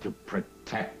trying to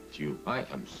protect you. I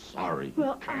am sorry.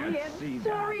 Well, You can't see am that.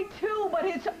 sorry, too, but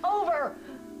it's over.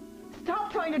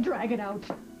 Stop trying to drag it out.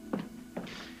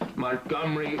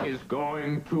 Montgomery is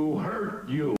going to hurt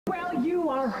you. Well, you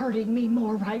are hurting me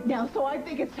more right now, so I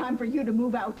think it's time for you to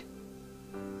move out.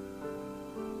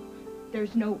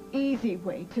 There's no easy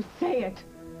way to say it.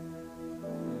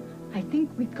 I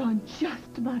think we've gone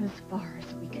just about as far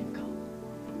as we can go.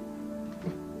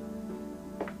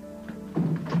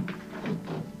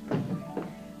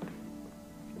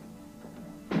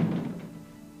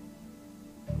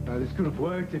 This could have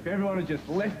worked if everyone had just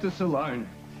left us alone.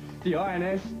 The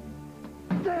INS,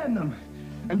 damn them!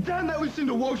 And damn that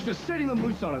Lucinda Walsh for setting them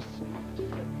loose on us.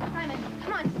 Simon,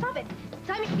 come on, stop it.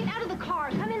 Simon, get out of the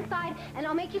car. Come inside, and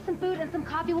I'll make you some food and some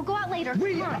coffee. We'll go out later.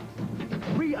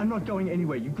 We are not going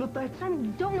anywhere. You got that? Simon,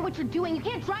 you don't know what you're doing. You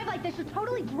can't drive like this. You're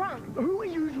totally drunk. Who are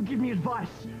you to give me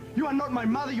advice? You are not my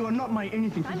mother. You are not my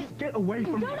anything. So Simon, just get away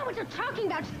from me. You don't know what you're talking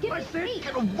about. Just give I me said space.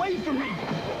 get away from me!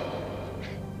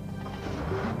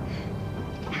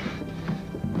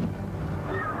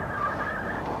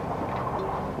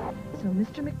 So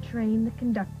Mr. McTrain, the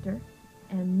conductor,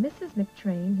 and Mrs.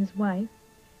 McTrain, his wife,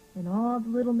 and all the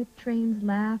little McTrains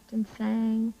laughed and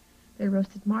sang. They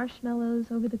roasted marshmallows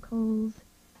over the coals,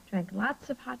 drank lots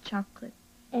of hot chocolate,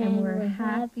 and were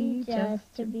happy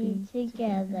just to be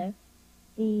together.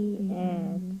 The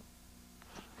end.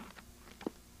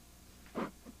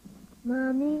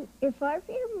 Mommy, if our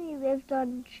family lived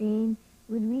on a train,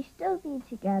 would we still be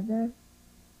together?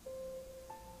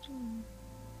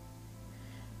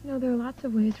 You know, there are lots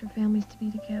of ways for families to be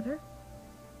together.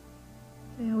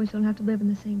 They always don't have to live in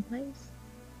the same place.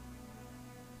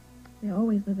 They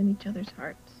always live in each other's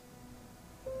hearts.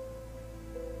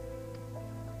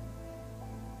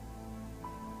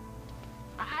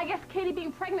 I guess Katie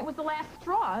being pregnant was the last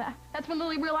straw. That's when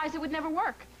Lily realized it would never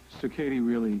work. So Katie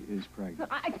really is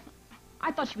pregnant.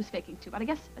 I thought she was faking, too, but I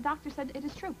guess a doctor said it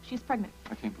is true. She's pregnant.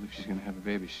 I can't believe she's going to have a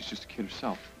baby. She's just a kid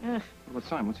herself. Ugh. What about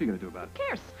Simon? What's he going to do about it? Who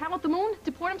cares? How about the moon?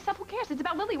 Deport himself? Who cares? It's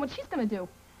about Lily, what she's going to do.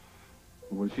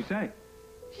 What did she say?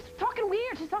 She's talking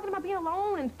weird. She's talking about being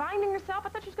alone and finding herself. I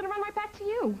thought she was going to run right back to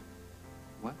you.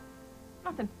 What?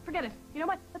 Nothing. Forget it. You know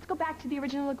what? Let's go back to the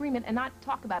original agreement and not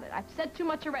talk about it. I've said too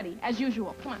much already, as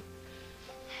usual. Come on.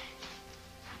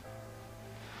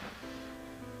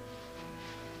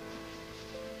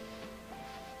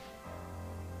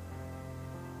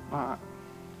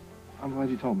 I'm glad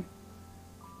you told me.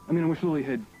 I mean, I wish Lily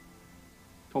had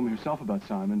told me herself about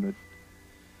Simon, but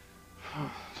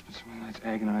spent so many nights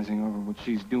agonizing over what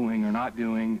she's doing or not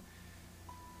doing.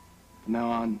 From now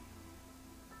on,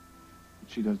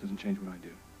 she does doesn't change what I do.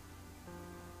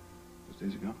 Those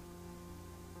days are gone.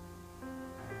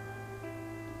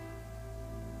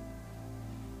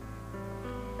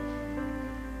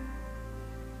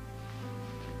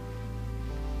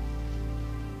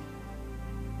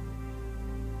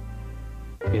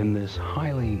 In this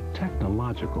highly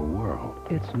technological world,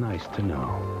 it's nice to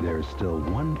know there's still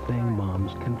one thing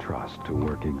moms can trust to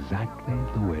work exactly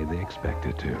the way they expect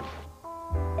it to.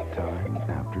 Time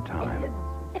after time.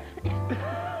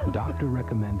 Doctor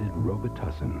recommended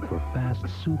Robitussin for fast,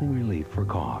 soothing relief for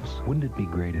coughs. Wouldn't it be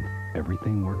great if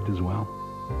everything worked as well?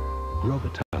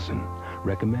 Robitussin,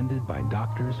 recommended by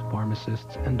doctors,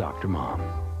 pharmacists, and Dr. Mom.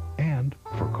 And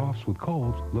for coughs with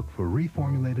colds, look for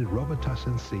reformulated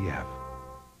Robitussin CF.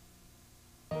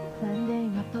 Sunday,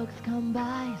 my folks come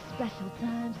by, special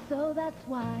time, so that's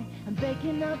why I'm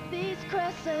baking up these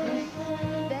crescents.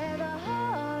 They're the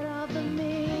heart of the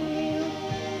meal.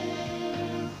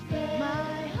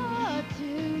 My heart to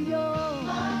yours.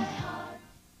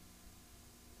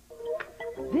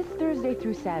 This Thursday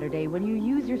through Saturday, when you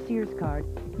use your Sears card,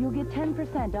 you'll get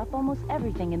 10% off almost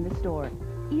everything in the store.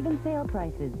 Even sale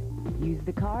prices. Use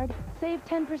the card, save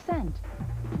 10%.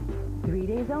 3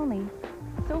 days only.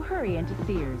 So hurry into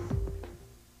Sears.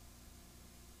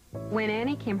 When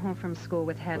Annie came home from school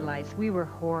with head lice, we were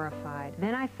horrified.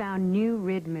 Then I found new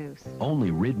Rid Mousse.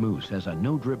 Only Rid Mousse has a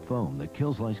no-drip foam that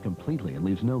kills lice completely and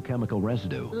leaves no chemical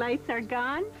residue. Lice are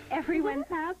gone. Everyone's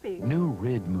happy. New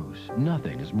Rid Mousse.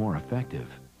 Nothing is more effective.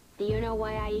 Do you know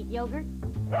why I eat yogurt?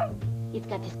 It's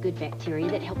got this good bacteria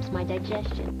that helps my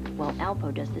digestion. Well,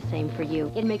 Alpo does the same for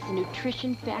you. It makes a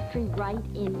nutrition factory right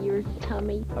in your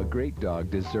tummy. A great dog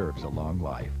deserves a long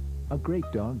life. A great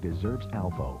dog deserves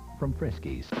Alpo from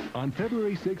Friskies. On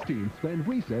February 16th, spend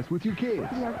recess with your kids.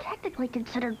 You're technically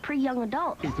considered pre-young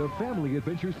adults. It's a family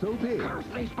adventure so big. Curse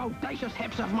these bodacious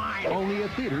hips of mine! Only a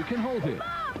theater can hold it.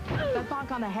 That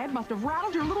bonk on the head must have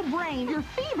rattled your little brain. You're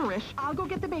feverish. I'll go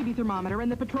get the baby thermometer and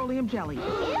the petroleum jelly.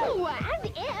 Ew, as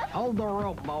if. Hold the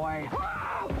rope, boy.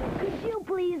 Could you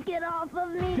please get off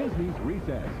of me? Disney's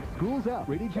Recess. School's out.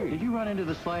 Rated G. Did you run into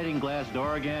the sliding glass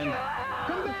door again?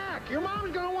 Come back! Your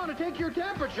mom's gonna want to take your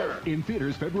temperature. In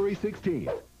theaters February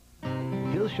 16th.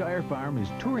 Hillshire Farm is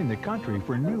touring the country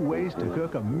for new ways to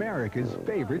cook America's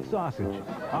favorite sausage.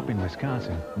 Up in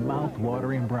Wisconsin,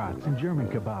 mouth-watering brats and German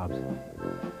kebabs.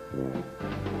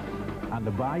 On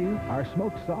the bayou, our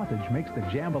smoked sausage makes the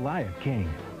jambalaya king.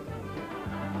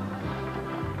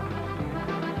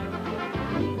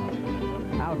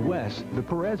 Out west, the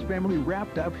Perez family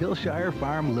wrapped up Hillshire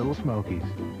Farm Little Smokies.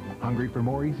 Hungry for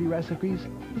more easy recipes?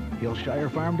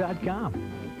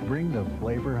 HillshireFarm.com. Bring the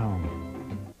flavor home.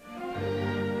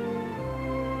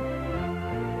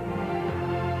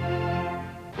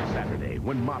 Saturday,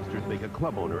 when mobsters make a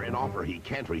club owner an offer he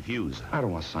can't refuse. I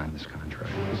don't want to sign this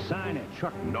contract. Sign it.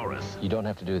 Chuck Norris You don't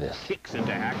have to do this. kicks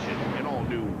into action an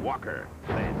all-new Walker.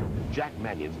 Then, Jack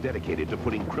Mannion's dedicated to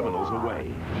putting criminals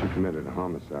away. She committed a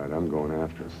homicide. I'm going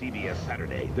after her. CBS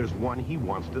Saturday, there's one he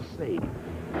wants to save.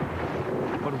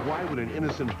 But why would an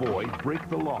innocent boy break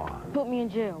the law? Put me in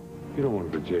jail. You don't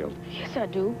want to go to jail. Yes, I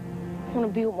do. I want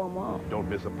to be with my mom. Don't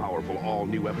miss a powerful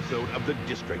all-new episode of The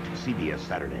District, CBS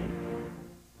Saturday.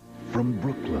 From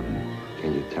Brooklyn.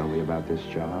 Can you tell me about this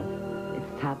job?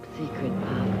 It's top secret,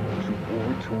 Pop. To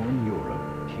war-torn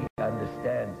Europe. She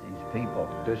understands these people.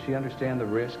 Does she understand the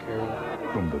risk, Harold?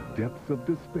 From the depths of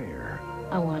despair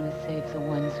I want to save the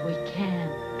ones we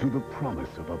can. to the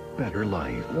promise of a better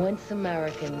life. Once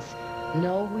Americans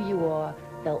know who you are,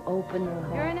 they'll open their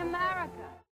hearts. You're an American.